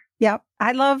know? Yeah,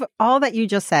 I love all that you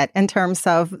just said in terms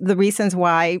of the reasons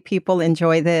why people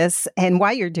enjoy this and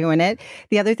why you're doing it.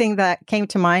 The other thing that came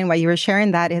to mind while you were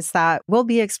sharing that is that we'll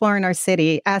be exploring our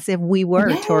city as if we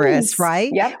were tourists, right?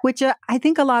 Yep. Which I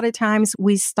think a lot of times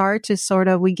we start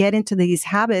to we get into these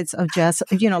habits of just,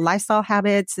 lifestyle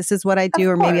habits. This is what I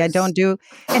do, or maybe I don't do.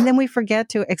 And then we forget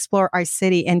to explore our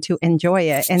city and to enjoy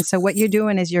it. And so what you're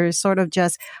doing is you're sort of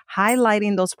just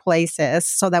highlighting those places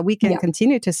so that we can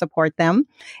continue to support them.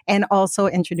 And also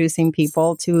introducing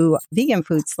people to vegan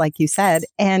foods, like you said.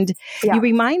 And you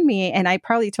remind me, and I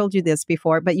probably told you this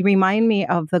before, but you remind me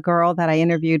of the girl that I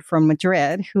interviewed from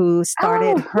Madrid who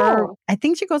started I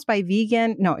think she goes by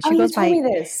vegan. No, she goes by, me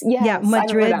this. Yes,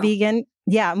 Madrid Vegan.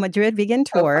 Yeah, Madrid Vegan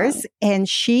Tours. And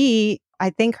I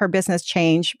think her business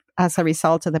changed as a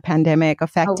result of the pandemic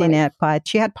affecting it. But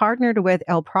she had partnered with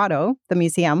El Prado, the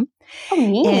museum. Oh,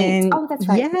 neat. And that's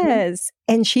right. Yes.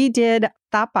 And she did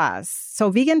tapas. So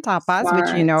vegan tapas,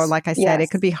 which, like I said, it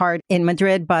could be hard in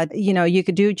Madrid, but, you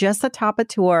could do just a tapa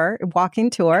tour, walking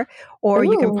tour, or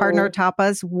you can partner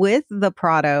tapas with the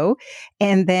Prado.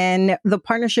 And then the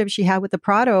partnership she had with the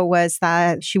Prado was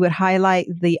that she would highlight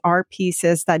the art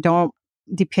pieces that don't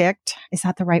depict, is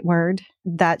that the right word?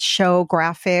 That show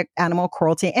graphic animal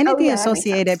cruelty, anything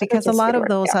associated, because a lot of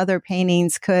those other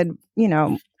paintings could,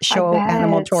 show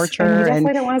animal torture. And you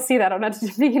definitely don't want to see that on a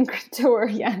vegan tour.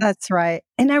 Yeah. That's right.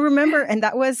 And I remember, and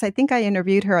that was, I think I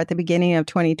interviewed her at the beginning of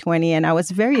 2020, and I was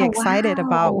very excited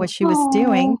about what she was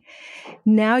doing.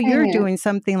 Now you're doing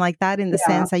something like that in the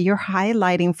sense that you're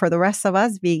highlighting for the rest of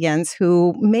us vegans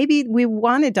who maybe we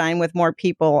want to dine with more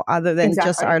people other than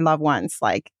just our loved ones,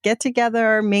 like get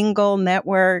together, mingle,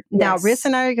 network. Yes. Now, Riz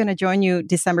and I are going to join you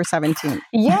December 17th.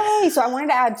 Yay! So I wanted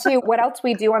to add too, what else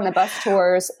we do on the bus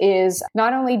tours is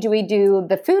not only do we do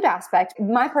the food aspect,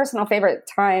 my personal favorite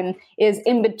time is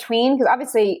in between, because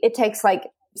obviously it takes like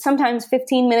sometimes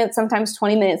 15 minutes, sometimes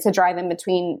 20 minutes to drive in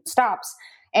between stops.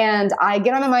 And I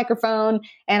get on the microphone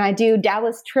and I do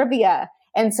Dallas trivia.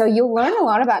 And so you'll learn a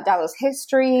lot about Dallas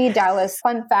history, Dallas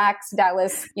fun facts,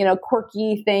 Dallas,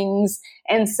 quirky things.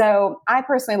 And so I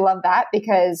personally love that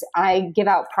because I give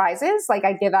out prizes. Like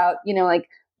I give out, like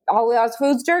All We Lost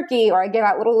Foods jerky, or I give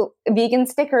out little vegan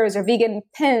stickers or vegan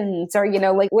pins or,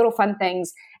 like little fun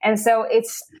things. And so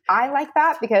I like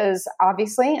that because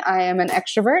obviously I am an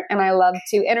extrovert and I love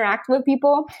to interact with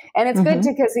people. And it's good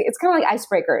because it's kind of like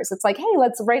icebreakers. It's like, hey,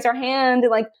 let's raise our hand and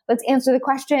like, let's answer the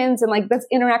questions and like, let's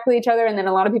interact with each other. And then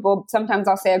a lot of people, sometimes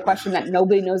I'll say a question that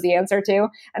nobody knows the answer to.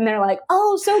 And they're like,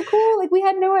 oh, so cool. Like we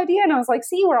had no idea. And I was like,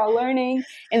 see, we're all learning.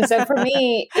 And so for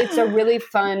me, it's a really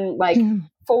fun, like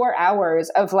 4 hours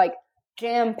of like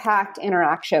jam-packed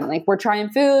interaction. Like we're trying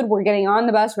food, we're getting on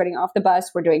the bus, we're getting off the bus,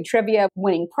 we're doing trivia,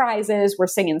 winning prizes, we're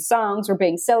singing songs, we're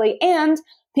being silly, and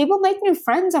people make new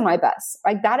friends on my bus.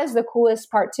 Like that is the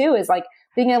coolest part too, is like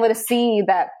being able to see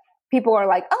that people are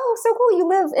like, oh, so cool, you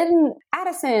live in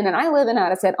Addison and I live in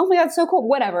Addison. Oh my God, so cool,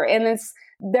 whatever. And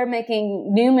they're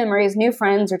making new memories, new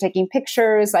friends, or taking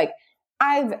pictures. Like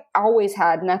I've always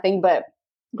had nothing but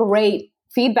great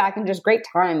feedback and just great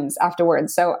times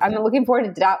afterwards. So I'm looking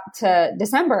forward to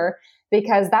December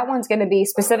because that one's going to be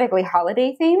specifically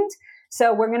holiday themed.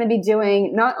 So we're going to be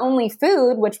doing not only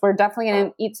food, which we're definitely going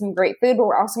to eat some great food, but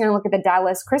we're also going to look at the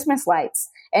Dallas Christmas lights.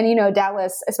 And,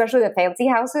 Dallas, especially the fancy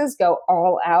houses, go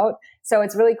all out. So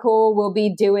it's really cool. We'll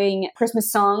be doing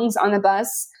Christmas songs on the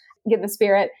bus, get the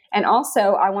spirit. And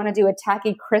also I want to do a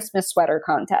tacky Christmas sweater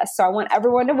contest. So I want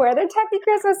everyone to wear their tacky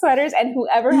Christmas sweaters and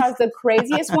whoever has the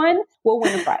craziest one will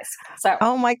win a prize. So,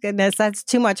 oh my goodness, that's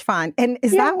too much fun. And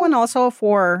is that one also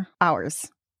 4 hours?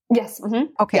 Yes.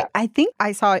 Okay. Yeah. I think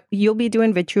I saw you'll be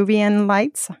doing Vitruvian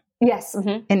lights Yes.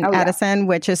 in Addison,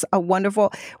 which is a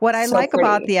wonderful. What I like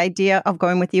about the idea of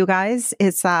going with you guys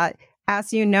is that,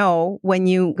 as you know, when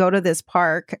you go to this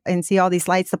park and see all these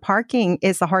lights, the parking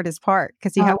is the hardest part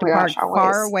because you have to park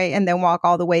far away and then walk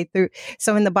all the way through.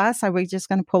 So in the bus, are we just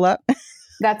going to pull up?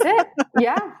 That's it.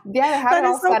 Yeah. They have it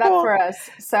all set up for us.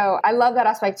 So I love that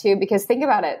aspect too, because think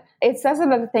about it. It says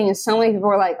another thing is so many people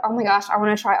are like, oh my gosh, I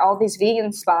want to try all these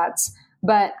vegan spots,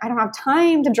 but I don't have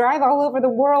time to drive all over the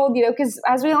world, because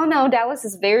as we all know, Dallas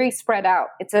is very spread out.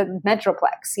 It's a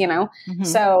metroplex,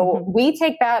 So we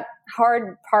take that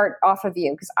hard part off of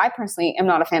you because I personally am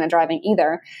not a fan of driving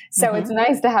either. So it's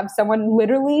nice to have someone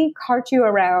literally cart you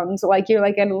around like you're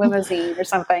like in a limousine or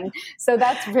something. So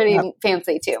that's pretty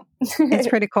fancy too. It's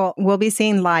pretty cool. We'll be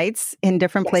seeing lights in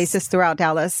different places throughout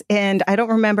Dallas. And I don't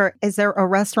remember, is there a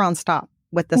restaurant stop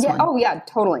with this one? Oh yeah,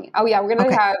 totally. Oh yeah, we're going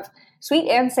to have sweet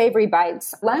and savory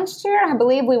bites. Last year, I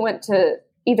believe we went to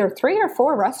either 3 or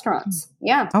 4 restaurants.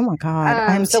 Yeah. Oh my God.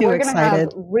 I'm so too we're gonna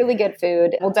excited. have really good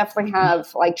food. We'll definitely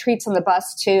have like treats on the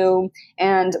bus too.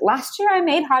 And last year I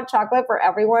made hot chocolate for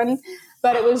everyone,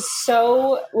 but it was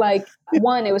so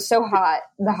it was so hot,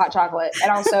 the hot chocolate.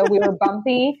 And also we were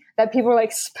bumpy that people were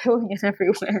like spilling it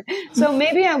everywhere. So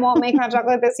maybe I won't make hot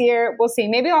chocolate this year. We'll see.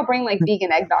 Maybe I'll bring like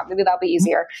vegan eggnog. Maybe that'll be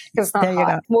easier because it's not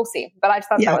hot. We'll see. But I just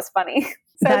thought that was funny.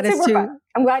 So that it's is super fun.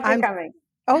 I'm glad you're coming.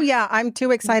 Oh, yeah. I'm too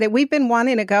excited. We've been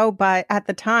wanting to go, but at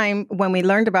the time when we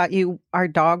learned about you, our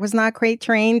dog was not crate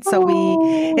trained. So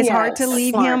it's hard to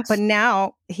leave him. But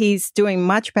now he's doing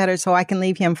much better. So I can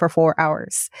leave him for 4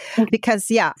 hours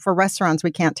because, for restaurants,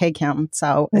 we can't take him.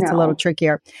 So it's a little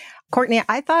trickier. Courtney,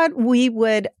 I thought we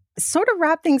would sort of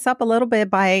wrap things up a little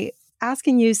bit by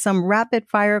asking you some rapid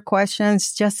fire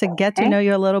questions just to get to know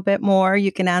you a little bit more.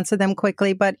 You can answer them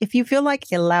quickly, but if you feel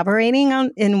like elaborating on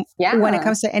when it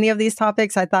comes to any of these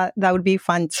topics, I thought that would be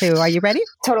fun too. Are you ready?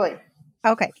 Totally.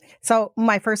 Okay. So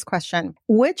my first question,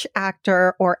 which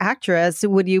actor or actress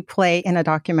would you play in a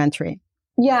documentary?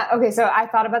 Yeah. Okay. So I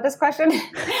thought about this question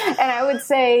and I would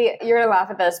say you're going to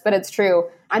laugh at this, but it's true.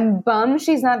 I'm bummed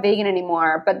she's not vegan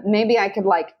anymore, but maybe I could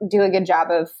do a good job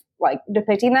of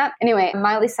depicting that. Anyway,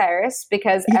 Miley Cyrus,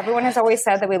 because everyone has always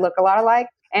said that we look a lot alike.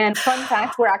 And fun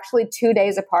fact, we're actually 2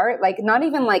 days apart. Not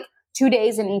even 2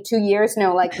 days in 2 years.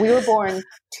 No, we were born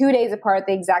 2 days apart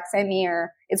the exact same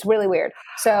year. It's really weird.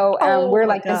 So we're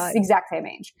this exact same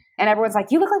age. And everyone's like,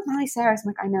 you look like Miley Cyrus. I'm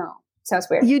like, I know. So it's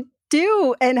weird. You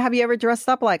do. And have you ever dressed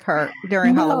up like her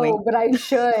during Halloween? No, but I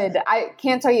should. I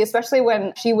can't tell you, especially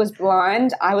when she was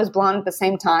blonde, I was blonde at the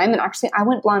same time. And actually I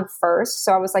went blonde first.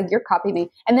 So I was like, you're copying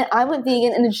me. And then I went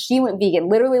vegan and then she went vegan.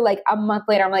 Literally a month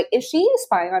later, I'm like, is she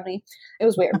spying on me? It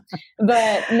was weird.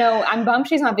 But no, I'm bummed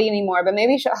she's not vegan anymore. But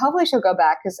maybe hopefully she'll go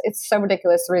back because it's so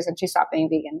ridiculous the reason she stopped being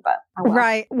vegan. But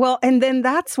Right. Well, and then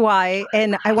that's why,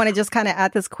 and I want to just kind of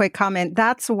add this quick comment.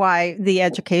 That's why the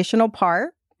educational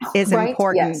part is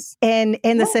important. Yes. And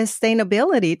the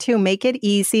sustainability too, make it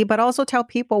easy, but also tell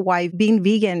people why being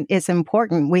vegan is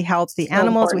important. We help the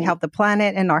animals, we help the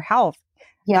planet and our health.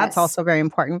 Yes. That's also very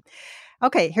important.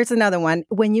 Okay, here's another one.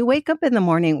 When you wake up in the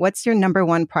morning, what's your number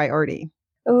one priority?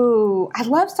 Ooh, I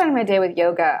love starting my day with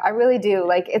yoga. I really do.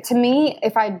 To me,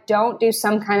 if I don't do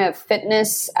some kind of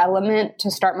fitness element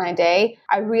to start my day,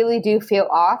 I really do feel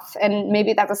off. And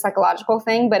maybe that's a psychological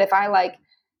thing, but if I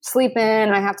sleep in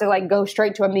and I have to go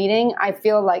straight to a meeting, I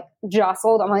feel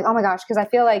jostled. I'm like, oh my gosh, because I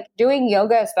feel like doing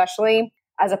yoga, especially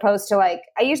as opposed to I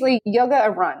usually yoga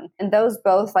or run, and those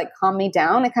both calm me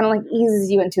down. It kind of eases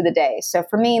you into the day. So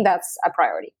for me, that's a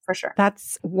priority for sure.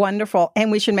 That's wonderful.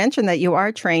 And we should mention that you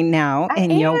are trained now in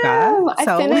yoga.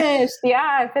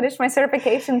 I finished my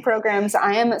certification programs.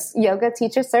 I am yoga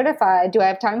teacher certified. Do I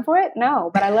have time for it?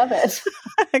 No, but I love it.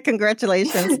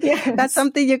 Congratulations. Yes. That's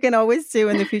something you can always do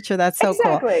in the future. That's so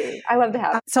cool. Exactly. I love to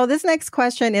have. So this next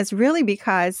question is really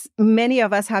because many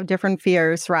of us have different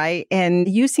fears, right? And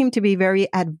you seem to be very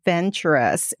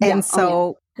adventurous. And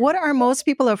what are most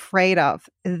people afraid of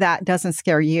that doesn't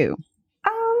scare you?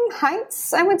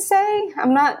 Heights, I would say.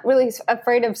 I'm not really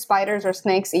afraid of spiders or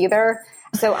snakes either.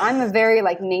 So I'm a very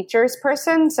nature's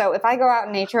person. So if I go out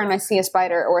in nature and I see a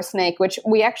spider or a snake, which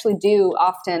we actually do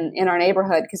often in our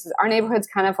neighborhood, because our neighborhood's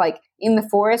kind of in the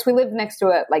forest. We live next to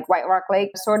a White Rock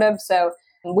Lake, sort of. So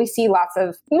we see lots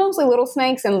of mostly little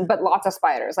snakes but lots of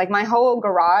spiders. My whole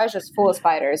garage is full of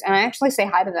spiders. And I actually say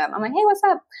hi to them. I'm like, hey, what's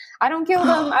up? I don't kill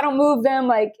them. I don't move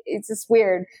them. It's just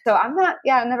weird. So I'm not,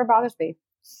 it never bothers me.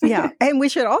 Yeah. And we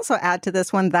should also add to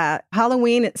this one that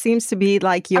Halloween, it seems to be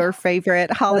your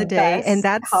favorite holiday. And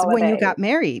that's when you got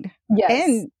married. Yes.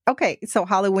 And Okay. So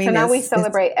Halloween So now we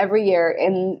celebrate every year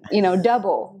in,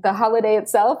 double the holiday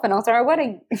itself and also our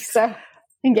wedding. So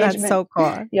engagement. That's so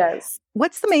cool. Yes.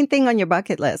 What's the main thing on your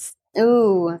bucket list?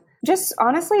 Ooh, just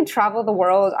honestly travel the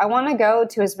world. I want to go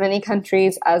to as many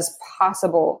countries as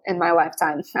possible in my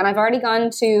lifetime. And I've already gone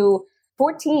to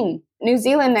 14. New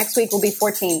Zealand next week will be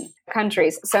 14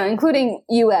 countries. So including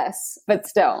US, but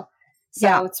still.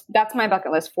 So that's my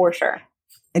bucket list for sure.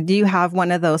 Do you have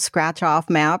one of those scratch off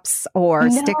maps or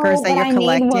stickers that you're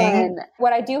collecting?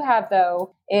 What I do have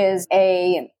though is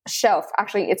a shelf.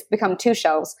 Actually, it's become 2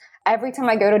 shelves. Every time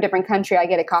I go to a different country, I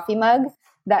get a coffee mug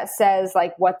that says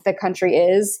like what the country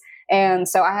is. And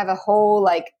so I have a whole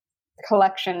like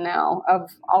collection now of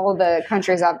all of the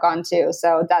countries I've gone to.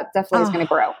 So that definitely is going to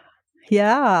grow.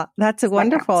 Yeah, that's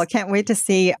wonderful. I can't wait to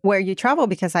see where you travel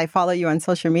because I follow you on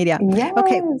social media. Yes.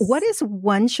 Okay, what is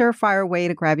one surefire way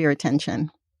to grab your attention?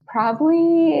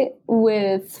 Probably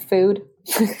with food.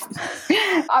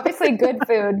 Obviously, good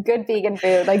food, good vegan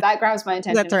food. Like that grabs my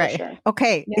attention. That's right. For sure.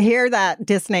 Okay, hear that,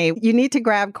 Disney. You need to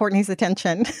grab Courtney's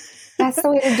attention. That's the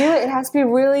way to do it. It has to be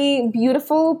really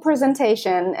beautiful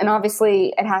presentation. And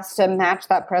obviously, it has to match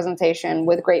that presentation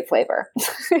with great flavor.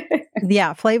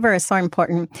 Yeah, flavor is so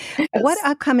important. Yes. What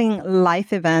upcoming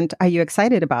life event are you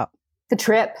excited about? The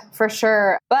trip, for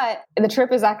sure. But the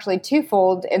trip is actually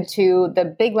twofold into the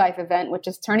big life event, which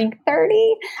is turning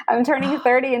 30. I'm turning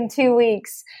 30 in 2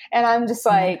 weeks. And I'm just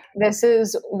like, this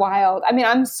is wild. I mean,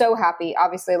 I'm so happy.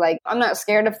 Obviously, like, I'm not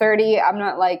scared of 30. I'm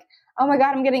not like, oh my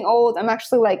God, I'm getting old. I'm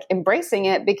actually like embracing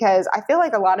it because I feel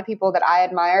like a lot of people that I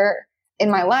admire in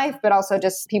my life, but also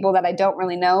just people that I don't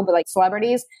really know, but like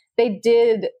celebrities, they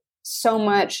did so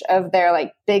much of their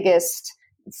like biggest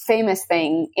famous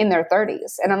thing in their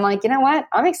 30s. And I'm like, you know what?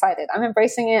 I'm excited. I'm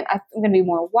embracing it. I'm going to be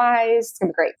more wise. It's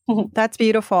going to be great. That's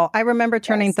beautiful. I remember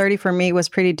turning 30 for me was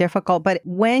pretty difficult. But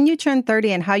when you turn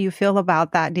 30 and how you feel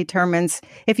about that determines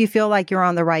if you feel like you're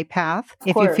on the right path,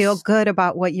 if you feel good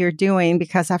about what you're doing,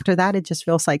 because after that, it just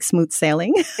feels like smooth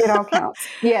sailing. It all counts.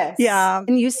 Yes. Yeah.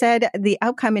 And you said the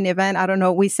upcoming event, I don't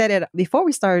know, we said it before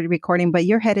we started recording, but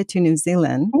you're headed to New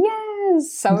Zealand. Yeah.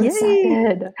 So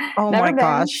excited. Oh my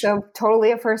gosh. So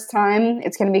totally a first time.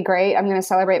 It's going to be great. I'm going to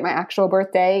celebrate my actual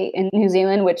birthday in New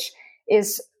Zealand, which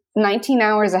is 19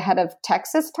 hours ahead of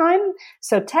Texas time.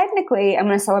 So technically, I'm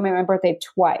going to celebrate my birthday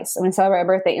twice. I'm going to celebrate my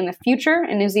birthday in the future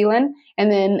in New Zealand and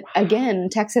then again,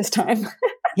 Texas time.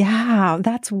 Yeah,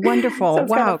 that's wonderful. So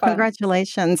wow.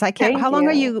 Congratulations. I can't. How long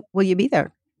will you be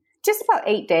there? Just about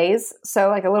 8 days. So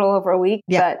like a little over a week,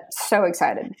 but so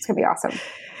excited. It's going to be awesome.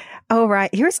 All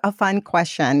right. Here's a fun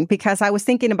question because I was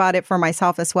thinking about it for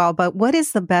myself as well. But what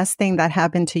is the best thing that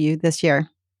happened to you this year?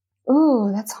 Ooh,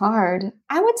 that's hard.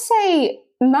 I would say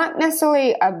not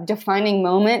necessarily a defining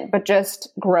moment, but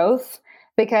just growth.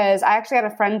 Because I actually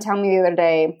had a friend tell me the other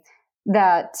day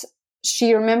that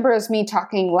she remembers me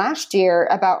talking last year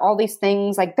about all these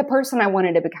things, like the person I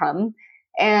wanted to become.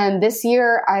 And this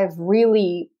year I've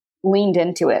really leaned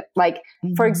into it. Like,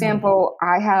 for example,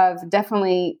 I have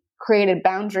definitely created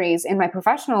boundaries in my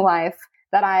professional life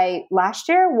that I last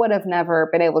year would have never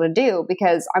been able to do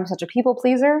because I'm such a people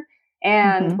pleaser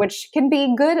and which can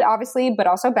be good, obviously, but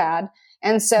also bad.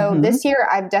 And so this year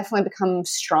I've definitely become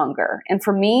stronger. And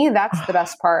for me, that's the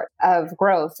best part of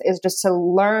growth is just to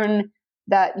learn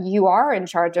that you are in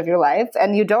charge of your life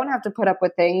and you don't have to put up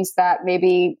with things that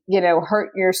maybe, hurt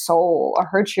your soul or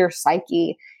hurt your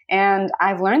psyche. And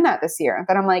I've learned that this year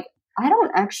that I'm like, I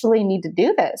don't actually need to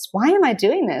do this. Why am I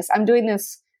doing this? I'm doing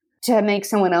this to make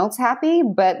someone else happy,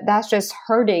 but that's just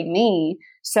hurting me.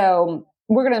 So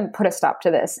we're going to put a stop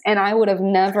to this. And I would have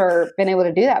never been able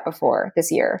to do that before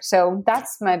this year. So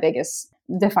that's my biggest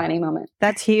defining moment.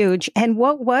 That's huge. And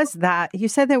what was that? You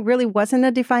said there really wasn't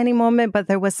a defining moment, but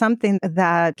there was something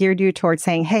that geared you towards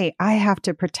saying, hey, I have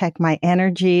to protect my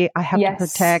energy. I have to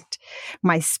protect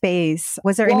my space.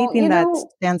 Was there anything that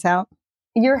stands out?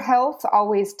 Your health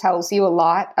always tells you a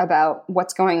lot about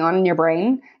what's going on in your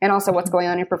brain and also what's going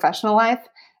on in your professional life.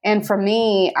 And for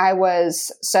me, my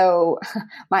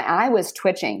eye was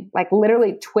twitching, like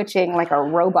literally twitching like a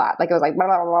robot. Like it was like, blah,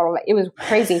 blah, blah, blah. It was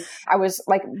crazy. I was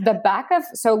like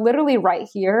literally right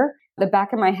here, the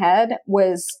back of my head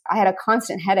I had a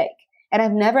constant headache. And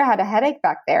I've never had a headache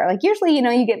back there. Like usually,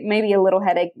 you get maybe a little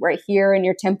headache right here in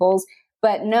your temples.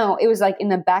 But no, it was like in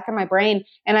the back of my brain.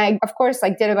 And I, of course,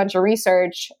 like did a bunch of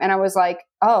research and I was like,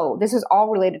 oh, this is all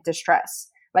related to stress.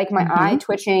 Like my eye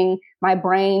twitching, my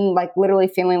brain, like literally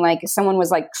feeling like someone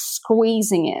was like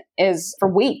squeezing it is for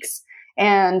weeks.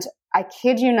 And I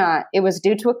kid you not, it was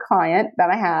due to a client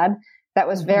that I had that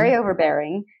was very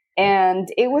overbearing. And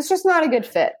it was just not a good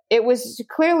fit. It was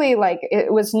clearly like,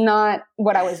 it was not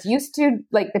what I was used to,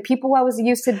 like the people I was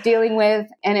used to dealing with.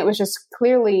 And it was just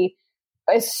clearly,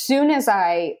 as soon as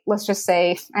let's just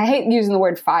say, I hate using the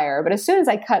word fire, but as soon as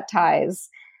I cut ties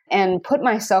and put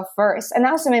myself first, and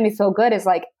that also made me feel good, is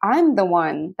like, I'm the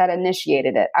one that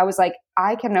initiated it. I was like,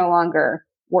 I can no longer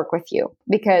work with you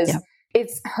because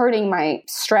it's hurting my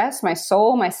stress, my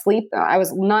soul, my sleep. I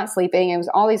was not sleeping. It was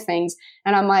all these things.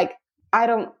 And I'm like, I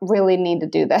don't really need to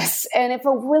do this. And it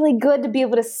felt really good to be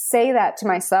able to say that to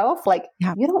myself. Like,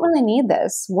 you don't really need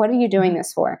this. What are you doing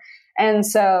this for? And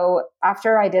so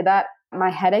after I did that, my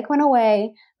headache went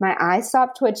away. My eyes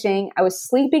stopped twitching. I was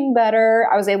sleeping better.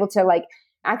 I was able to like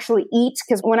actually eat,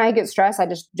 because when I get stressed, I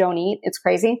just don't eat. It's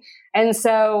crazy. And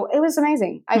so it was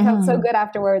amazing. I felt so good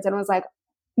afterwards, and I was like,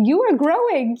 you are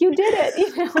growing. You did it.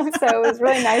 You know? So it was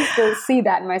really nice to see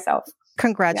that in myself.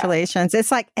 Congratulations.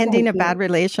 It's like ending a bad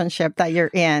relationship that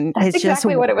you're in. That's it's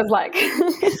exactly just what it was like.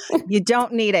 You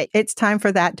don't need it. It's time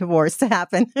for that divorce to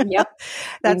happen. Yep.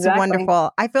 That's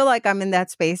wonderful. I feel like I'm in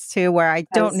that space too, where I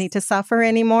don't need to suffer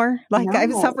anymore. Like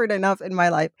I've suffered enough in my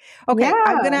life. Okay.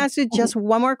 I'm going to ask you just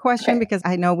one more question because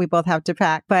I know we both have to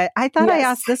pack, but I thought I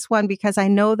asked this one because I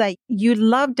know that you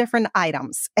love different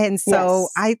items. And so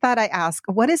I thought I ask,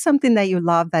 what is something that you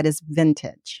love that is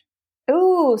vintage?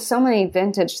 Ooh, so many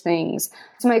vintage things.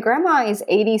 So my grandma is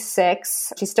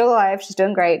 86. She's still alive. She's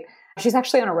doing great. She's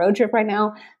actually on a road trip right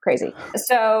now. Crazy.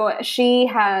 So she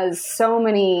has so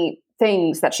many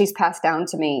things that she's passed down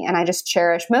to me, and I just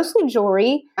cherish, mostly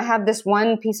jewelry. I have this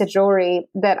one piece of jewelry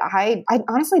that I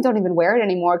honestly don't even wear it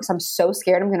anymore because I'm so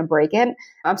scared I'm going to break it.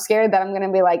 I'm scared that I'm going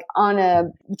to be like on a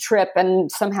trip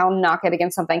and somehow knock it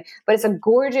against something. But it's a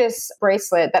gorgeous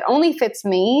bracelet that only fits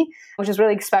me, which is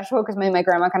really special because me and my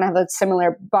grandma kind of have a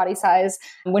similar body size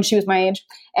when she was my age.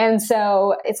 And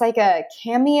so it's like a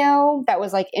cameo that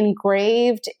was like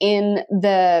engraved in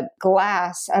the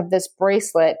glass of this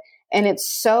bracelet. And it's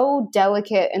so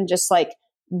delicate and just like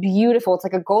beautiful. It's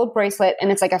like a gold bracelet,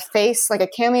 and it's like a face, like a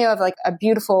cameo of like a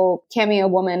beautiful cameo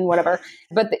woman, whatever.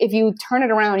 But if you turn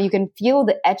it around, you can feel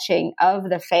the etching of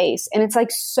the face. And it's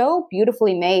like so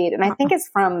beautifully made. And I think it's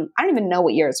from, I don't even know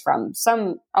what year it's from,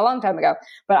 a long time ago,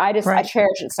 but I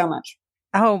cherish it so much.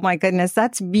 Oh my goodness,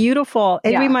 that's beautiful.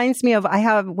 It reminds me of,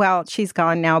 she's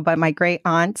gone now, but my great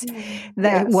aunt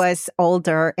that was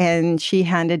older, and she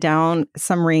handed down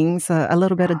some rings, a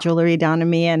little bit of jewelry down to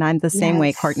me. And I'm the same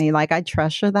way, Courtney. Like I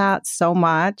treasure that so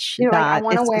much. You're like, I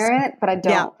want to wear it, but I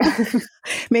don't. Yeah.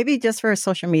 Maybe just for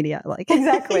social media. Like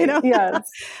exactly. You know? Yes.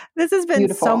 This has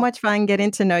been so much fun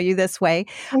getting to know you this way.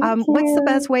 What's the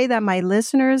best way that my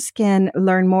listeners can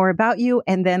learn more about you?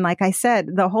 And then, like I said,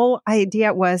 the whole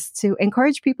idea was to encourage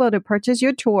people to purchase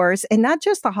your tours, and not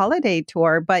just the holiday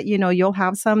tour, but you'll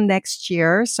have some next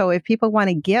year. So if people want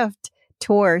to gift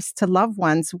tours to loved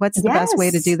ones, what's the best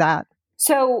way to do that?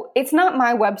 So it's not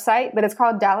my website, but it's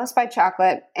called Dallas by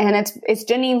Chocolate, and it's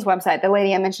Janine's website, the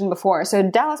lady I mentioned before. So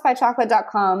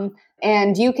dallasbychocolate.com,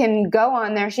 and you can go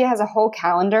on there. She has a whole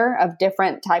calendar of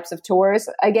different types of tours.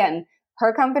 Again,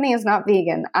 her company is not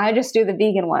vegan. I just do the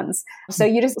vegan ones. So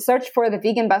you just search for the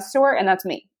vegan bus tour, and that's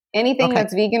me. Anything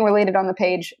that's vegan related on the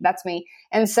page, that's me.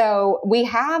 And so we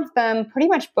have them pretty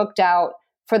much booked out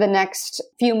for the next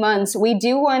few months. We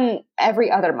do one every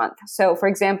other month. So for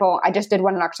example, I just did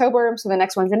one in October. So the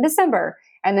next one's in December.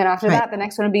 And then after that, the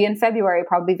next one will be in February,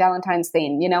 probably Valentine's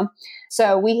theme,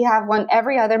 So we have one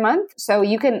every other month. So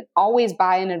you can always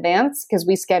buy in advance because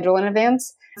we schedule in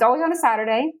advance. It's always on a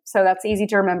Saturday. So that's easy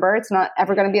to remember. It's not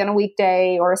ever going to be on a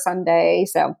weekday or a Sunday.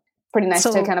 So pretty nice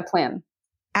to kind of plan.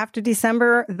 After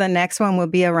December, the next one will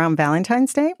be around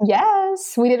Valentine's Day?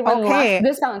 Yes. We did one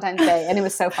this Valentine's Day, and it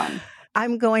was so fun.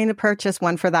 I'm going to purchase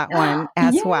one for that one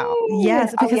as well.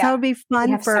 Yes, because that would be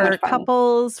fun for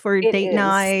couples, for date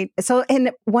night. So,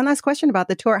 and one last question about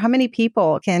the tour. How many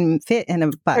people can fit in a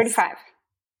bus? 35.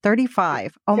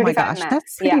 35. Oh 35 my gosh. Max.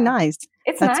 That's pretty nice.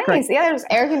 That's nice. Great. Yeah, there's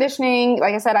air conditioning.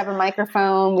 Like I said, I have a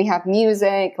microphone. We have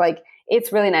music. Like,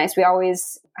 it's really nice. We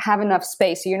always have enough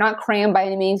space. So you're not crammed by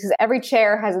any means, because every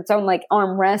chair has its own like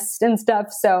armrest and stuff.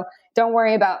 So don't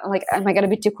worry about like, am I going to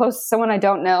be too close to someone I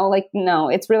don't know? Like, no,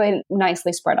 it's really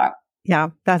nicely spread out.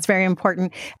 Yeah, that's very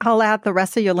important. I'll add the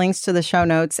rest of your links to the show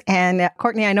notes. And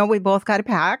Courtney, I know we both got to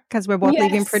pack because we're both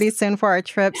leaving pretty soon for our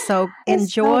trip. So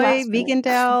enjoy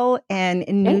Vegandale and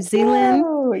in New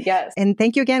Zealand. Yes. And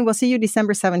thank you again. We'll see you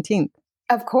December 17th.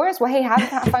 Of course. Well, hey,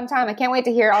 have a fun time. I can't wait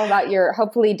to hear all about your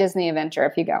hopefully Disney adventure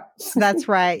if you go. That's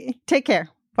right. Take care.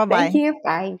 Bye-bye. Thank you.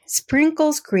 Bye.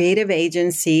 Sprinkles Creative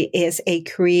Agency is a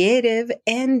creative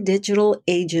and digital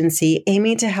agency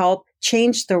aiming to help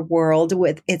changed the world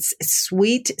with its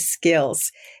sweet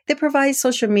skills. They provide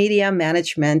social media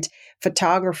management,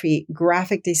 photography,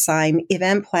 graphic design,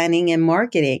 event planning, and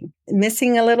marketing.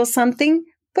 Missing a little something?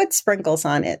 Put sprinkles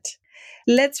on it.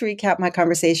 Let's recap my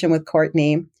conversation with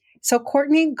Courtney. So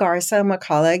Courtney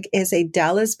Garza-McCullagh is a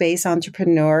Dallas-based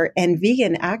entrepreneur and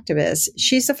vegan activist.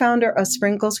 She's the founder of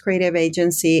Sprinkles Creative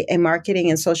Agency, a marketing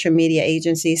and social media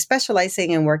agency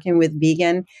specializing in working with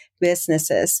vegan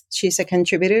businesses. She's a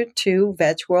contributor to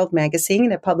Veg World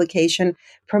magazine, a publication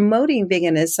promoting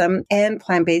veganism and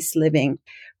plant-based living.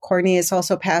 Courtney is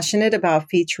also passionate about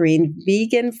featuring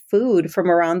vegan food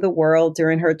from around the world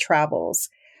during her travels.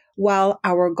 While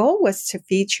our goal was to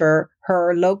feature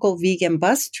her local vegan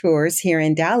bus tours here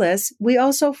in Dallas, we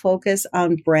also focus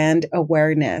on brand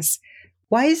awareness.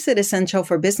 Why is it essential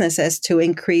for businesses to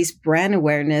increase brand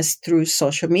awareness through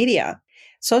social media?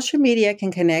 Social media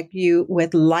can connect you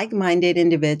with like-minded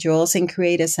individuals and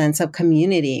create a sense of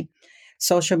community.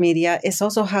 Social media is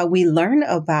also how we learn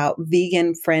about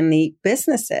vegan-friendly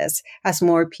businesses as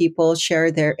more people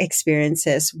share their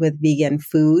experiences with vegan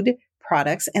food,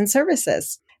 products, and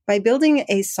services. By building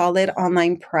a solid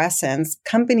online presence,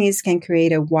 companies can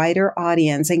create a wider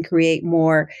audience and create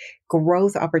more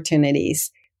growth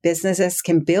opportunities. Businesses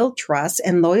can build trust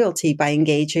and loyalty by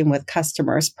engaging with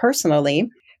customers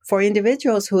personally. For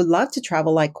individuals who love to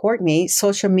travel like Courtney,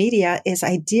 social media is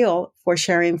ideal for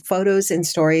sharing photos and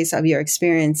stories of your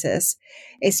experiences.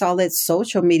 A solid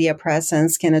social media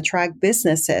presence can attract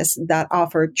businesses that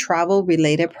offer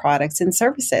travel-related products and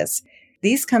services.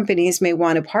 These companies may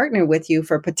want to partner with you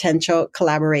for potential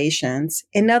collaborations.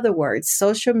 In other words,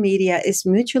 social media is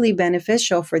mutually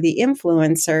beneficial for the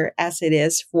influencer as it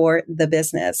is for the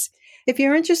business. If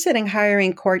you're interested in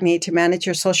hiring Courtney to manage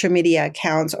your social media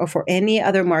accounts or for any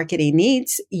other marketing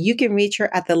needs, you can reach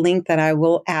her at the link that I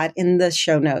will add in the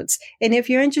show notes. And if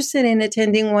you're interested in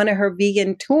attending one of her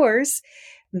vegan tours,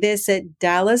 visit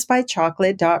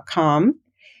dallasbychocolate.com.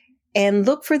 And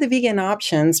look for the vegan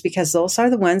options because those are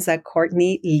the ones that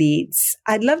Courtney leads.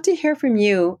 I'd love to hear from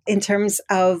you in terms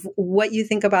of what you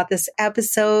think about this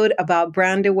episode, about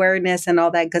brand awareness and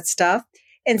all that good stuff.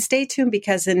 And stay tuned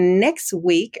because the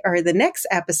next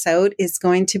episode is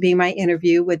going to be my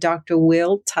interview with Dr.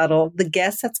 Will Tuttle, the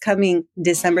guest that's coming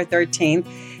December 13th.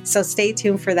 So stay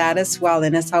tuned for that as well.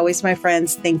 And as always, my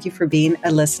friends, thank you for being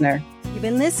a listener. You've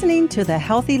been listening to the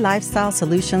Healthy Lifestyle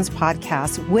Solutions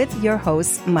podcast with your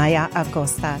host, Maya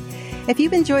Acosta. If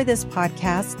you've enjoyed this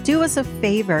podcast, do us a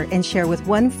favor and share with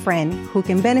one friend who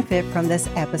can benefit from this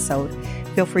episode.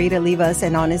 Feel free to leave us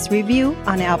an honest review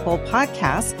on Apple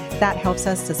Podcasts. That helps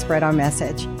us to spread our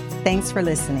message. Thanks for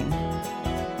listening.